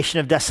abomination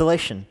of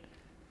desolation.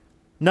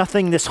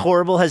 Nothing this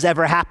horrible has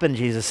ever happened,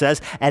 Jesus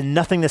says, and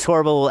nothing this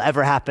horrible will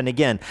ever happen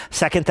again.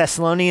 2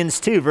 Thessalonians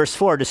 2, verse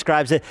 4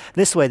 describes it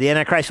this way. The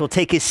Antichrist will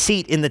take his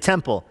seat in the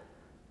temple.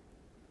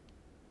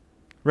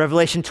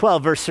 Revelation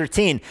 12, verse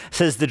 13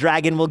 says the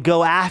dragon will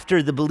go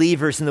after the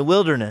believers in the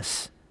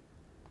wilderness.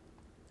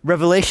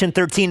 Revelation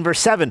 13, verse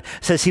 7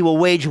 says he will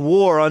wage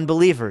war on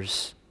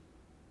believers.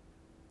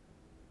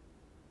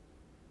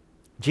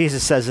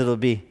 Jesus says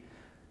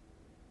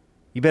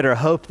you better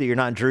hope that you're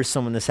not in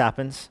Jerusalem when this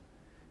happens.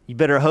 You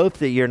better hope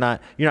that you're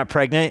not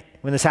pregnant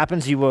when this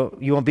happens. You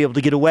won't be able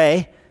to get away.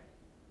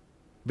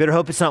 You better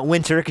hope it's not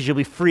winter because you'll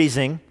be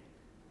freezing.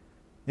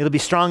 It'll be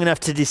strong enough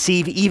to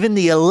deceive even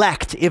the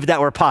elect, if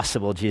that were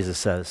possible, Jesus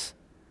says.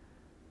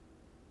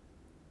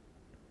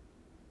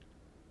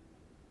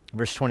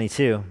 Verse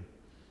 22,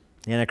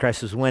 the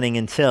Antichrist was winning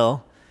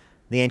until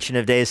the Ancient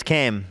of Days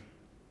came.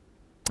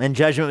 And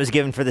judgment was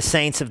given for the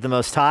saints of the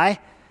Most High,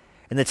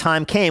 and the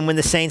time came when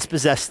the saints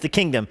possessed the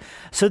kingdom.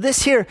 So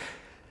this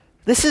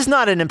is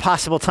not an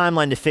impossible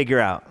timeline to figure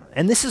out.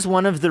 And this is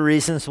one of the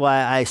reasons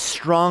why I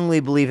strongly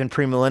believe in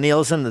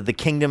premillennialism, that the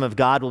kingdom of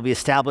God will be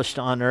established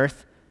on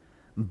earth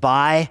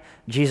by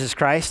Jesus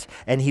Christ,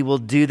 and he will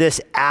do this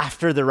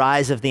after the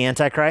rise of the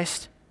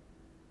Antichrist.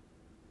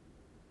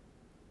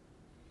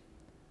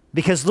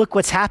 Because look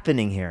what's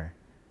happening here.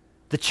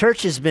 The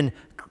church has been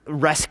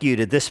rescued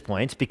at this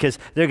point because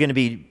they're going to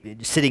be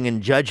sitting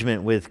in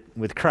judgment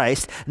with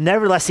Christ.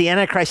 Nevertheless, the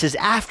Antichrist is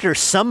after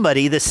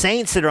somebody, the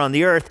saints that are on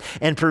the earth,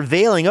 and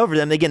prevailing over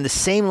them. Again, the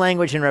same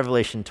language in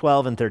Revelation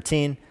 12 and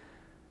 13.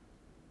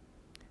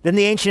 Then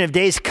the Ancient of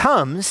Days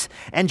comes,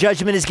 and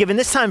judgment is given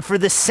this time for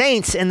the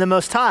saints in the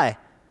Most High.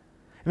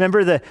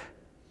 Remember,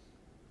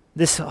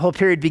 this whole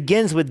period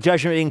begins with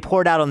judgment being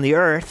poured out on the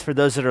earth for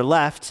those that are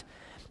left.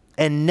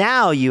 And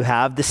now you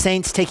have the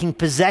saints taking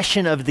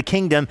possession of the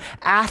kingdom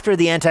after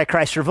the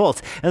Antichrist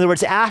revolt. In other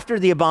words, after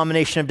the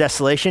abomination of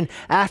desolation,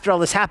 after all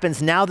this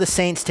happens, now the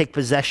saints take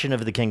possession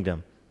of the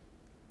kingdom.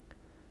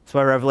 That's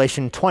why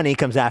Revelation 20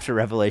 comes after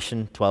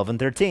Revelation 12 and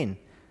 13,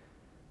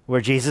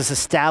 where Jesus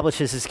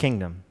establishes his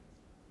kingdom.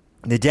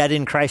 The dead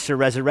in Christ are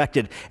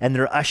resurrected, and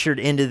they're ushered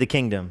into the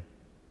kingdom.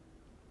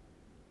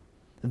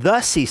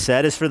 Thus, he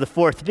said, as for the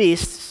fourth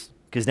beast,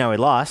 because now we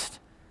lost,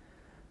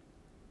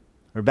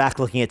 we're back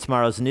looking at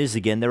tomorrow's news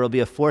again, there will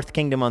be a fourth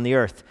kingdom on the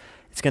earth.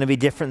 It's going to be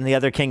different than the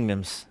other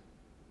kingdoms.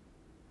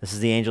 This is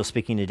the angel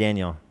speaking to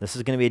Daniel. This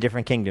is going to be a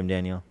different kingdom,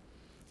 Daniel.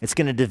 It's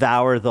going to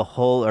devour the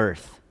whole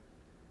earth.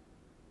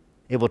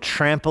 It will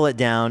trample it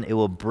down. It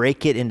will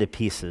break it into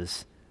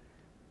pieces.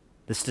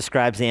 This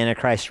describes the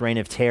Antichrist's reign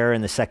of terror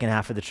in the second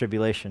half of the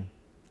tribulation.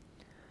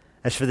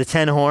 As for the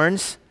 10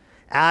 horns,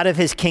 out of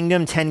his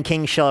kingdom 10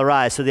 kings shall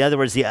arise. So in other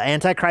words, the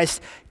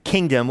Antichrist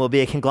kingdom will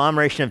be a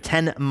conglomeration of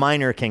 10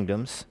 minor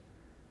kingdoms.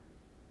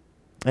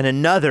 And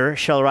another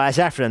shall arise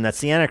after them. That's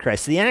the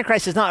Antichrist. So the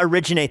Antichrist does not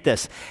originate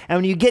this. And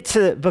when you get to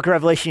the book of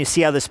Revelation, you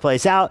see how this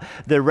plays out.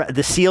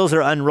 The seals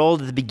are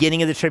unrolled at the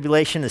beginning of the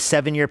tribulation, the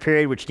 7-year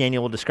period, which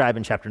Daniel will describe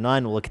in chapter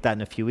 9. We'll look at that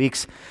in a few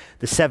weeks.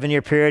 The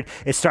 7-year period.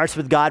 It starts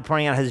with God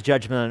pouring out his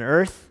judgment on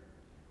earth.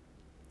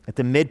 At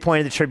the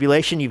midpoint of the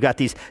tribulation, you've got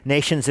these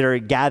nations that are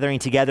gathering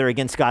together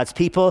against God's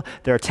people.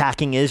 They're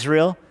attacking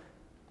Israel.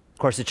 Of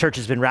course, the church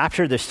has been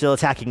raptured. They're still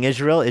attacking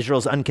Israel.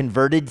 Israel's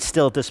unconverted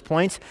still at this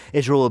point.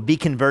 Israel will be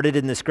converted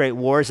in this great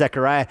war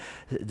Zechariah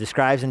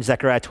describes in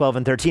Zechariah 12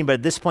 and 13. But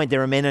at this point, they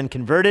remain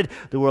unconverted.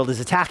 The world is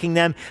attacking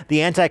them.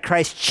 The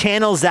Antichrist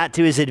channels that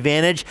to his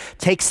advantage,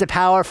 takes the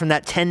power from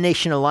that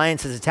 10-nation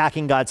alliance that's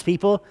attacking God's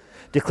people,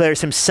 declares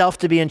himself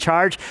to be in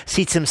charge,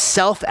 seats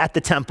himself at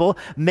the temple,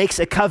 makes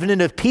a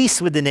covenant of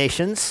peace with the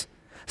nations,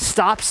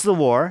 stops the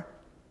war.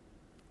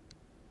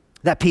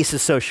 That peace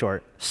is so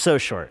short,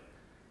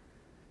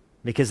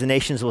 because the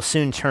nations will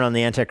soon turn on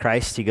the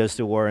Antichrist. He goes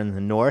to war in the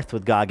north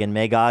with Gog and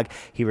Magog.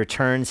 He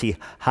returns. He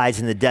hides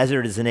in the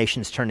desert as the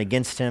nations turn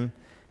against him.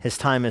 His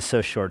time is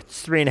so short.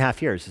 It's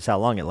 3.5 years. It's how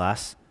long it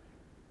lasts.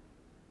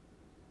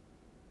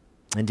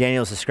 And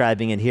Daniel's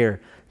describing it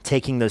here,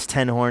 taking those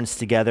 10 horns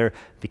together,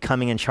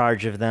 becoming in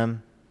charge of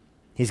them.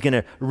 He's going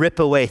to rip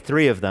away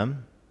 3 of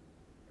them.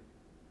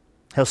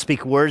 He'll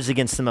speak words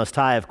against the Most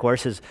High, of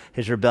course.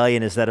 His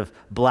rebellion is that of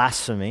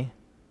blasphemy.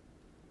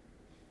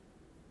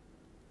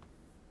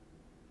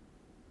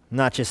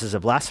 Not just as a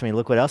blasphemy.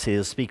 Look what else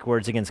he'll speak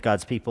words against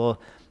God's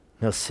people.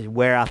 He'll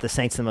wear out the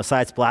saints of the Most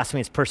High. It's blasphemy.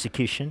 It's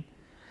persecution.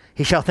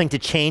 He shall think to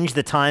change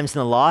the times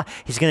and the law.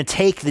 He's going to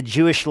take the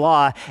Jewish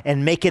law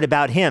and make it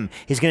about him.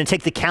 He's going to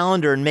take the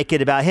calendar and make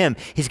it about him.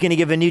 He's going to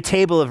give a new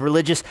table of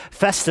religious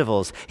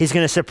festivals. He's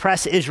going to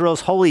suppress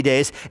Israel's holy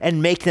days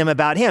and make them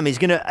about him. He's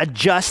going to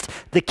adjust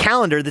the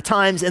calendar, the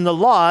times, and the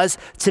laws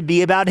to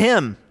be about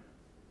him.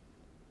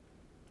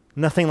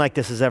 Nothing like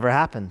this has ever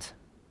happened.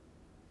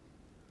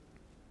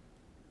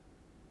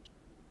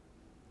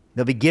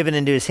 They'll be given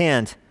into his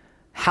hand.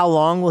 How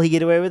long will he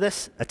get away with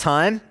this? A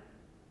time?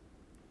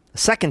 A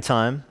second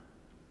time.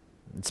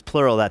 It's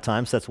plural that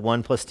time, so that's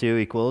 1 plus 2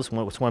 equals,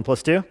 what's 1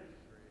 plus 2?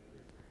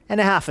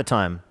 And a half a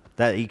time.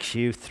 That equals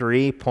you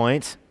 3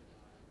 points.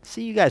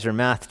 See, you guys are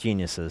math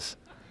geniuses.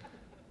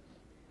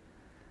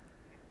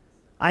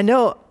 I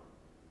know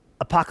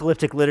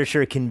apocalyptic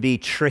literature can be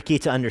tricky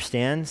to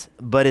understand,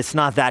 but it's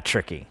not that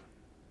tricky.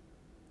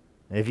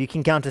 If you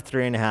can count to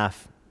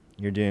 3.5,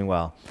 you're doing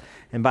well.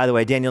 And by the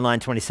way, Daniel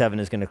 9:27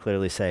 is going to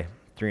clearly say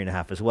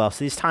 3.5 as well.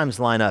 So these times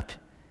line up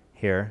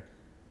here.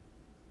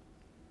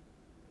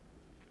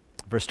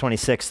 Verse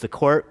 26, the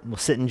court will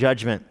sit in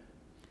judgment.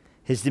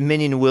 His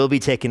dominion will be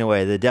taken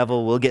away. The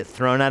devil will get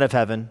thrown out of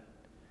heaven.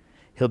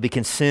 He'll be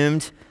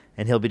consumed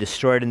and he'll be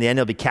destroyed. In the end,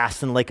 he'll be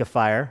cast in the lake of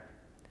fire.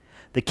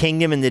 The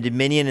kingdom and the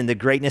dominion and the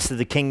greatness of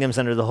the kingdoms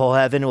under the whole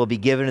heaven will be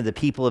given to the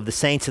people of the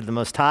saints of the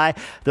Most High.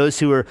 Those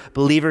who are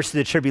believers through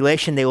the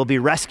tribulation, they will be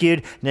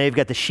rescued. Now you've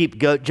got the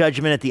sheep-goat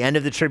judgment at the end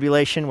of the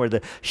tribulation, where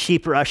the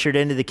sheep are ushered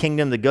into the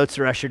kingdom, the goats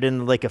are ushered into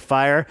the lake of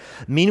fire.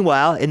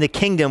 Meanwhile, in the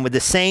kingdom with the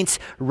saints,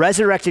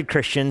 resurrected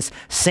Christians,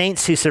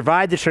 saints who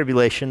survived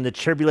the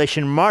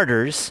tribulation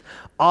martyrs,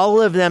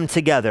 all of them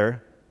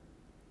together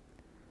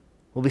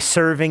will be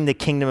serving the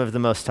kingdom of the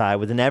Most High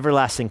with an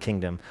everlasting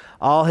kingdom.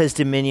 All his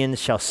dominions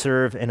shall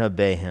serve and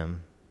obey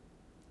him.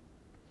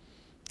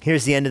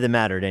 Here's the end of the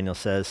matter, Daniel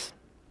says.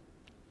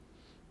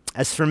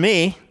 As for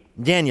me,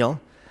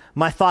 Daniel,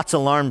 my thoughts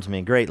alarmed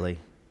me greatly.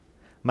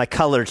 My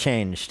color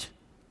changed.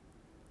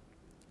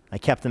 I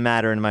kept the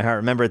matter in my heart.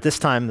 Remember, at this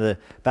time, the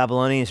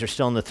Babylonians are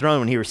still on the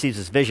throne when he receives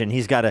this vision.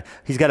 He's got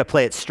to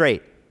play it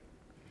straight.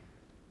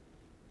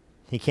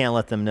 He can't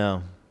let them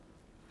know.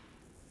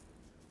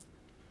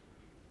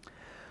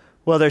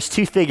 Well, there's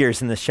 2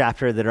 figures in this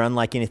chapter that are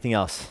unlike anything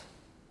else.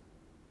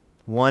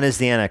 One is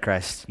the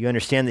Antichrist. You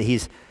understand that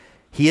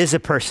he is a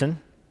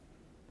person.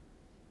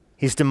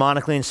 He's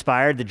demonically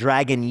inspired. The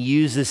dragon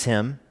uses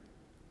him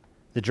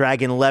The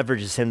dragon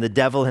leverages him. The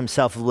devil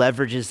himself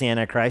leverages the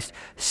Antichrist,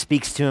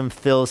 speaks to him,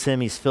 fills him.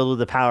 He's filled with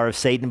the power of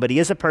Satan. But he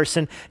is a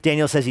person.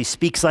 Daniel says he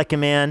speaks like a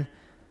man.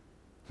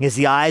 He has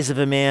the eyes of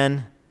a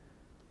man.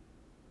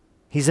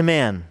 He's a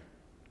man,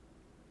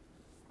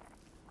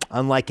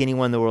 unlike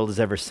anyone the world has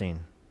ever seen.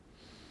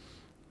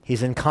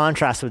 He's in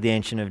contrast with the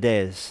Ancient of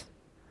Days.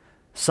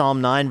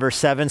 Psalm 9 verse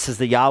 7 says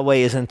that Yahweh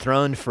is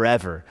enthroned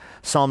forever.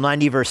 Psalm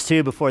 90 verse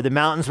 2, before the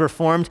mountains were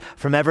formed,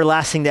 from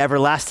everlasting to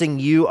everlasting,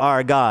 you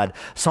are God.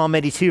 Psalm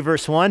 82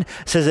 verse 1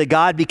 says that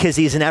God, because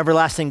he's an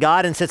everlasting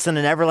God and sits on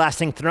an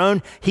everlasting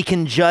throne, he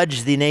can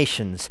judge the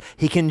nations.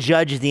 He can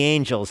judge the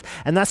angels.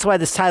 And that's why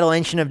this title,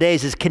 Ancient of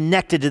Days, is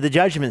connected to the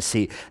judgment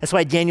seat. That's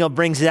why Daniel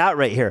brings it out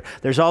right here.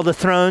 There's all the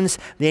thrones.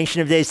 The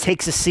Ancient of Days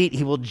takes a seat.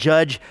 He will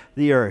judge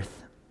the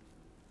earth.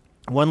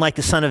 One like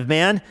the Son of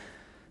Man.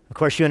 Of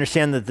course, you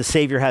understand that the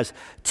Savior has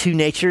two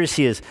natures.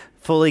 He is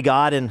fully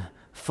God and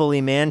fully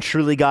man,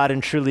 truly God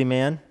and truly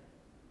man.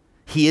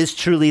 He is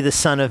truly the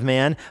Son of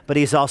Man, but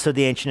he's also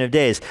the Ancient of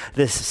Days.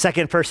 The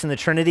second person of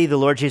the Trinity, the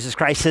Lord Jesus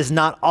Christ, has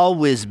not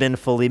always been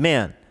fully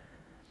man.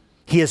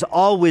 He has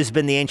always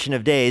been the Ancient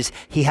of Days.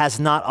 He has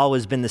not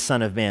always been the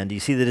Son of Man. Do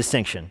you see the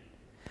distinction?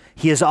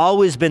 He has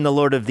always been the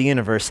Lord of the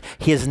universe.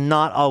 He has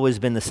not always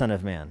been the Son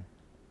of Man.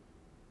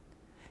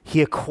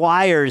 He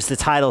acquires the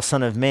title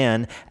Son of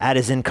Man at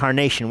his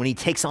incarnation, when he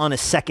takes on a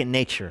second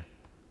nature.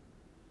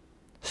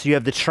 So you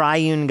have the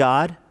triune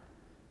God,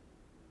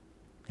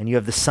 and you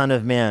have the Son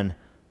of Man,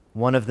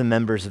 one of the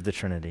members of the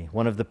Trinity,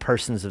 one of the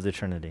persons of the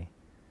Trinity.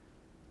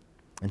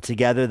 And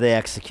together they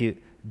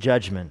execute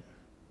judgment.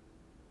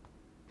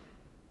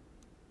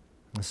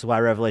 This is why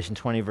Revelation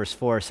 20 verse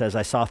 4 says,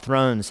 I saw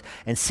thrones,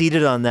 and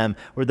seated on them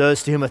were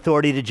those to whom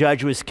authority to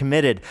judge was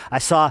committed. I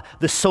saw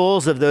the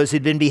souls of those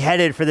who'd been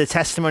beheaded for the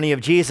testimony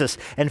of Jesus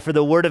and for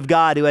the word of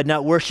God, who had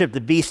not worshiped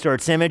the beast or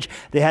its image.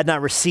 They had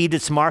not received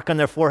its mark on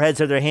their foreheads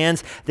or their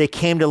hands. They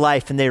came to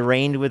life, and they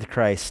reigned with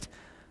Christ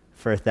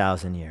for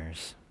 1,000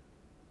 years.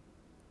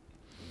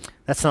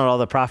 That's not all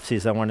the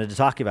prophecies I wanted to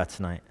talk about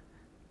tonight.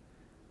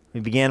 We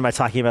began by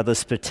talking about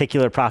those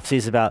particular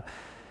prophecies about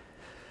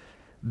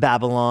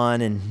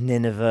Babylon and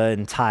Nineveh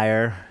and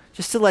Tyre,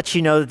 just to let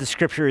you know that the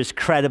scripture is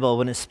credible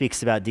when it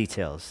speaks about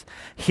details.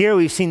 Here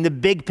we've seen the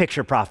big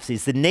picture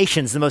prophecies, the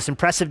nations, the most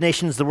impressive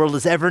nations the world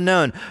has ever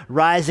known,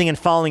 rising and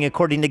falling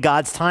according to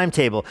God's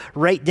timetable,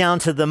 right down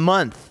to the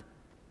month.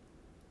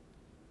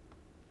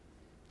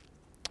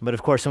 But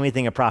of course, when we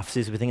think of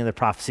prophecies, we think of the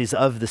prophecies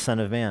of the Son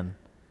of Man.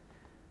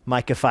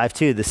 Micah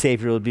 5:2, the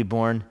Savior would be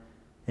born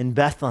in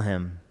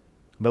Bethlehem,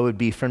 but would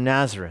be from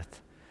Nazareth.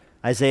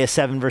 Isaiah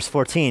 7 verse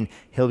 14,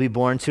 he'll be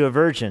born to a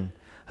virgin.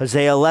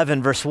 Hosea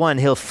 11 verse 1,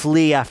 he'll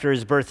flee after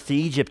his birth to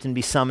Egypt and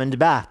be summoned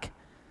back.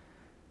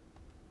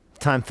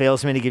 Time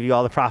fails me to give you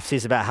all the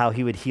prophecies about how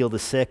he would heal the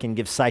sick and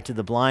give sight to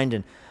the blind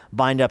and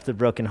bind up the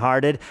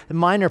brokenhearted. The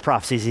minor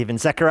prophecies even.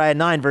 Zechariah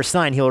 9 verse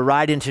 9, he'll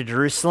ride into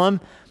Jerusalem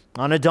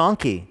on a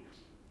donkey.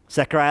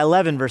 Zechariah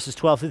 11 verses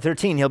 12 through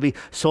 13, he'll be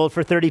sold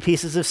for 30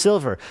 pieces of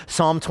silver.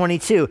 Psalm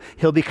 22,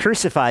 he'll be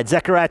crucified.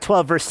 Zechariah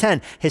 12 verse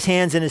 10, his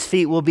hands and his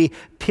feet will be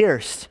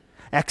pierced.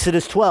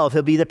 Exodus 12,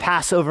 he'll be the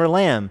Passover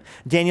lamb.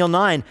 Daniel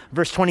 9,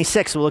 verse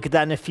 26, we'll look at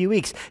that in a few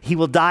weeks. He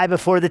will die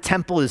before the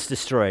temple is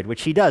destroyed,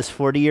 which he does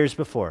 40 years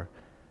before.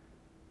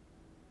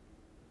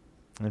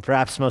 And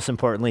perhaps most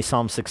importantly,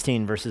 Psalm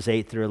 16, verses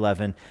 8 through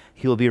 11,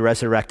 he will be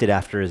resurrected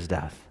after his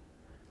death.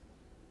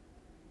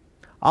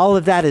 All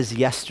of that is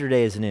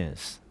yesterday's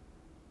news.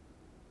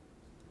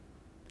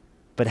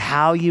 But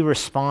how you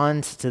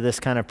respond to this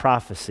kind of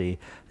prophecy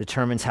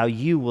determines how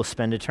you will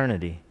spend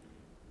eternity.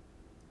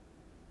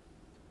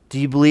 Do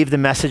you believe the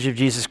message of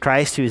Jesus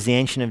Christ, who is the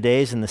Ancient of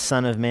Days and the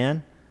Son of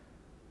Man?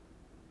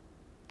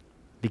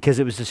 Because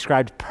it was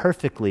described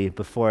perfectly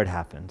before it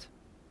happened.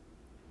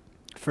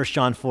 1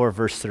 John 4,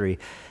 verse 3,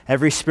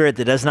 every spirit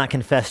that does not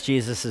confess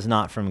Jesus is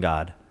not from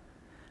God.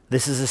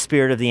 This is the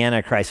spirit of the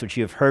Antichrist, which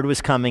you have heard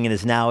was coming and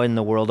is now in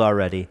the world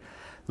already.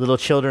 Little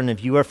children,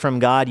 if you are from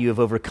God, you have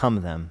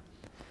overcome them,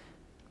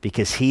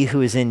 because he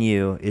who is in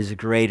you is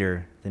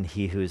greater than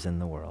he who is in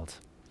the world.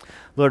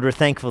 Lord, we're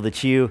thankful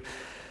that you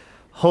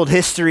hold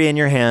history in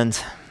your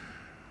hands.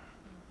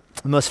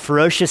 The most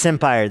ferocious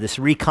empire, this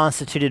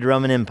reconstituted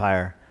Roman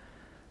Empire.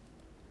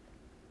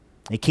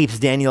 It keeps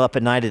Daniel up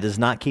at night. It does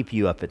not keep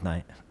you up at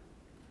night.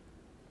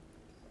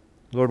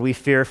 Lord, we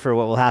fear for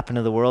what will happen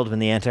to the world when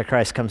the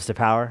Antichrist comes to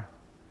power.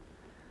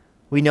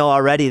 We know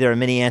already there are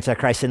many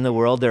Antichrists in the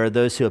world. There are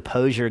those who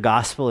oppose your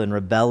gospel and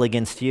rebel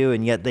against you,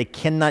 and yet they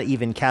cannot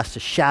even cast a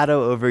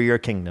shadow over your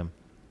kingdom.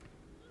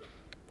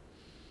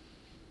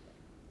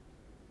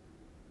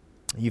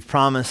 You've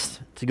promised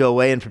to go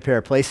away and prepare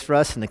a place for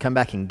us and to come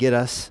back and get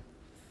us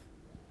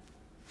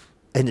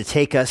and to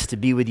take us to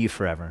be with you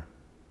forever.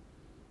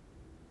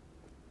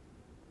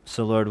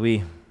 So, Lord,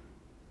 we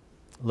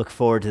look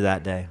forward to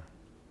that day.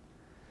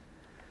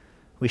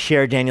 We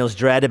share Daniel's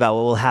dread about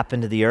what will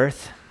happen to the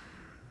earth.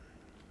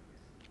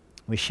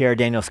 We share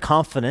Daniel's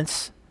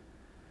confidence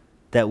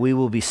that we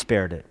will be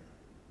spared it.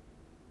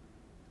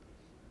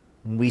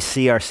 When we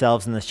see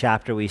ourselves in this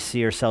chapter, we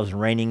see ourselves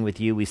reigning with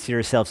you. We see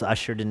ourselves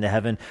ushered into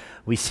heaven.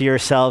 We see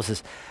ourselves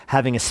as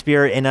having a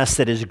spirit in us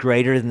that is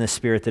greater than the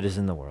spirit that is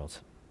in the world.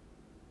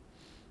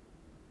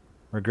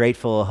 We're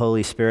grateful,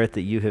 Holy Spirit,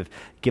 that you have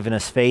given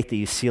us faith, that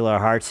you seal our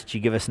hearts, that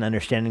you give us an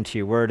understanding to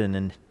your word and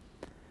an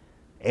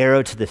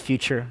arrow to the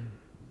future.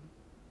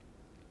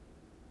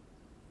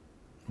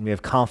 We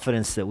have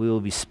confidence that we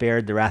will be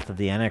spared the wrath of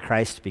the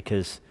Antichrist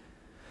because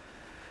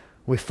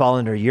we fall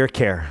under your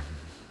care.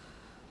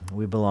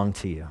 We belong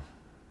to you.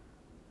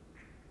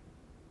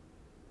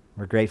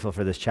 We're grateful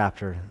for this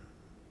chapter,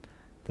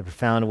 the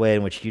profound way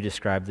in which you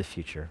describe the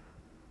future.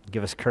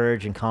 Give us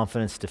courage and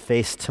confidence to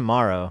face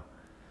tomorrow,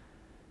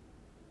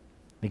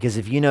 because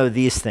if you know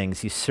these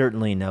things, you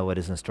certainly know what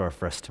is in store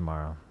for us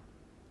tomorrow.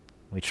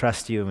 We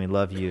trust you and we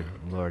love you,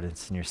 Lord.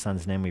 It's in your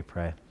Son's name we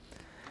pray.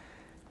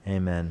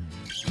 Amen.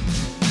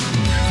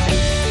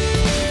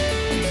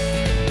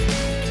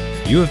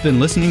 You have been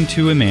listening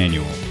to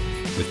Emmanuel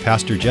with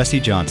Pastor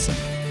Jesse Johnson.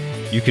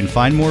 You can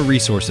find more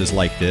resources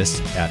like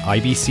this at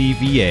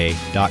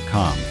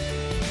ibcva.com.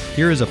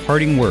 Here is a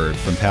parting word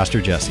from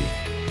Pastor Jesse.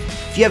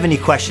 If you have any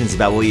questions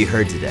about what you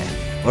heard today,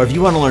 or if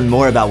you want to learn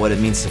more about what it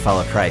means to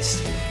follow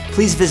Christ,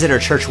 please visit our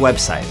church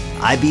website,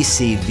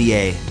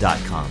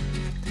 ibcva.com.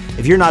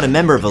 If you're not a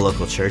member of a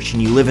local church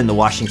and you live in the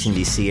Washington,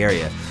 D.C.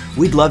 area,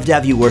 we'd love to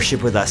have you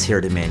worship with us here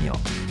at Emmanuel.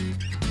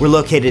 We're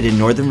located in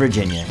Northern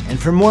Virginia, and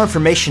for more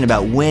information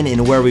about when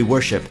and where we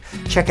worship,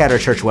 check out our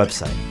church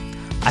website.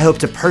 I hope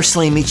to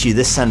personally meet you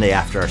this Sunday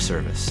after our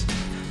service.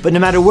 But no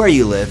matter where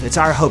you live, it's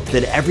our hope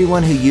that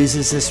everyone who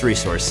uses this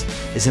resource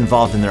is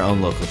involved in their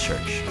own local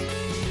church.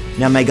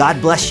 Now may God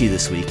bless you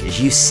this week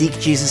as you seek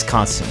Jesus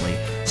constantly,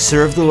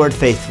 serve the Lord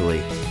faithfully,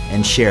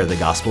 and share the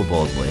gospel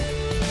boldly.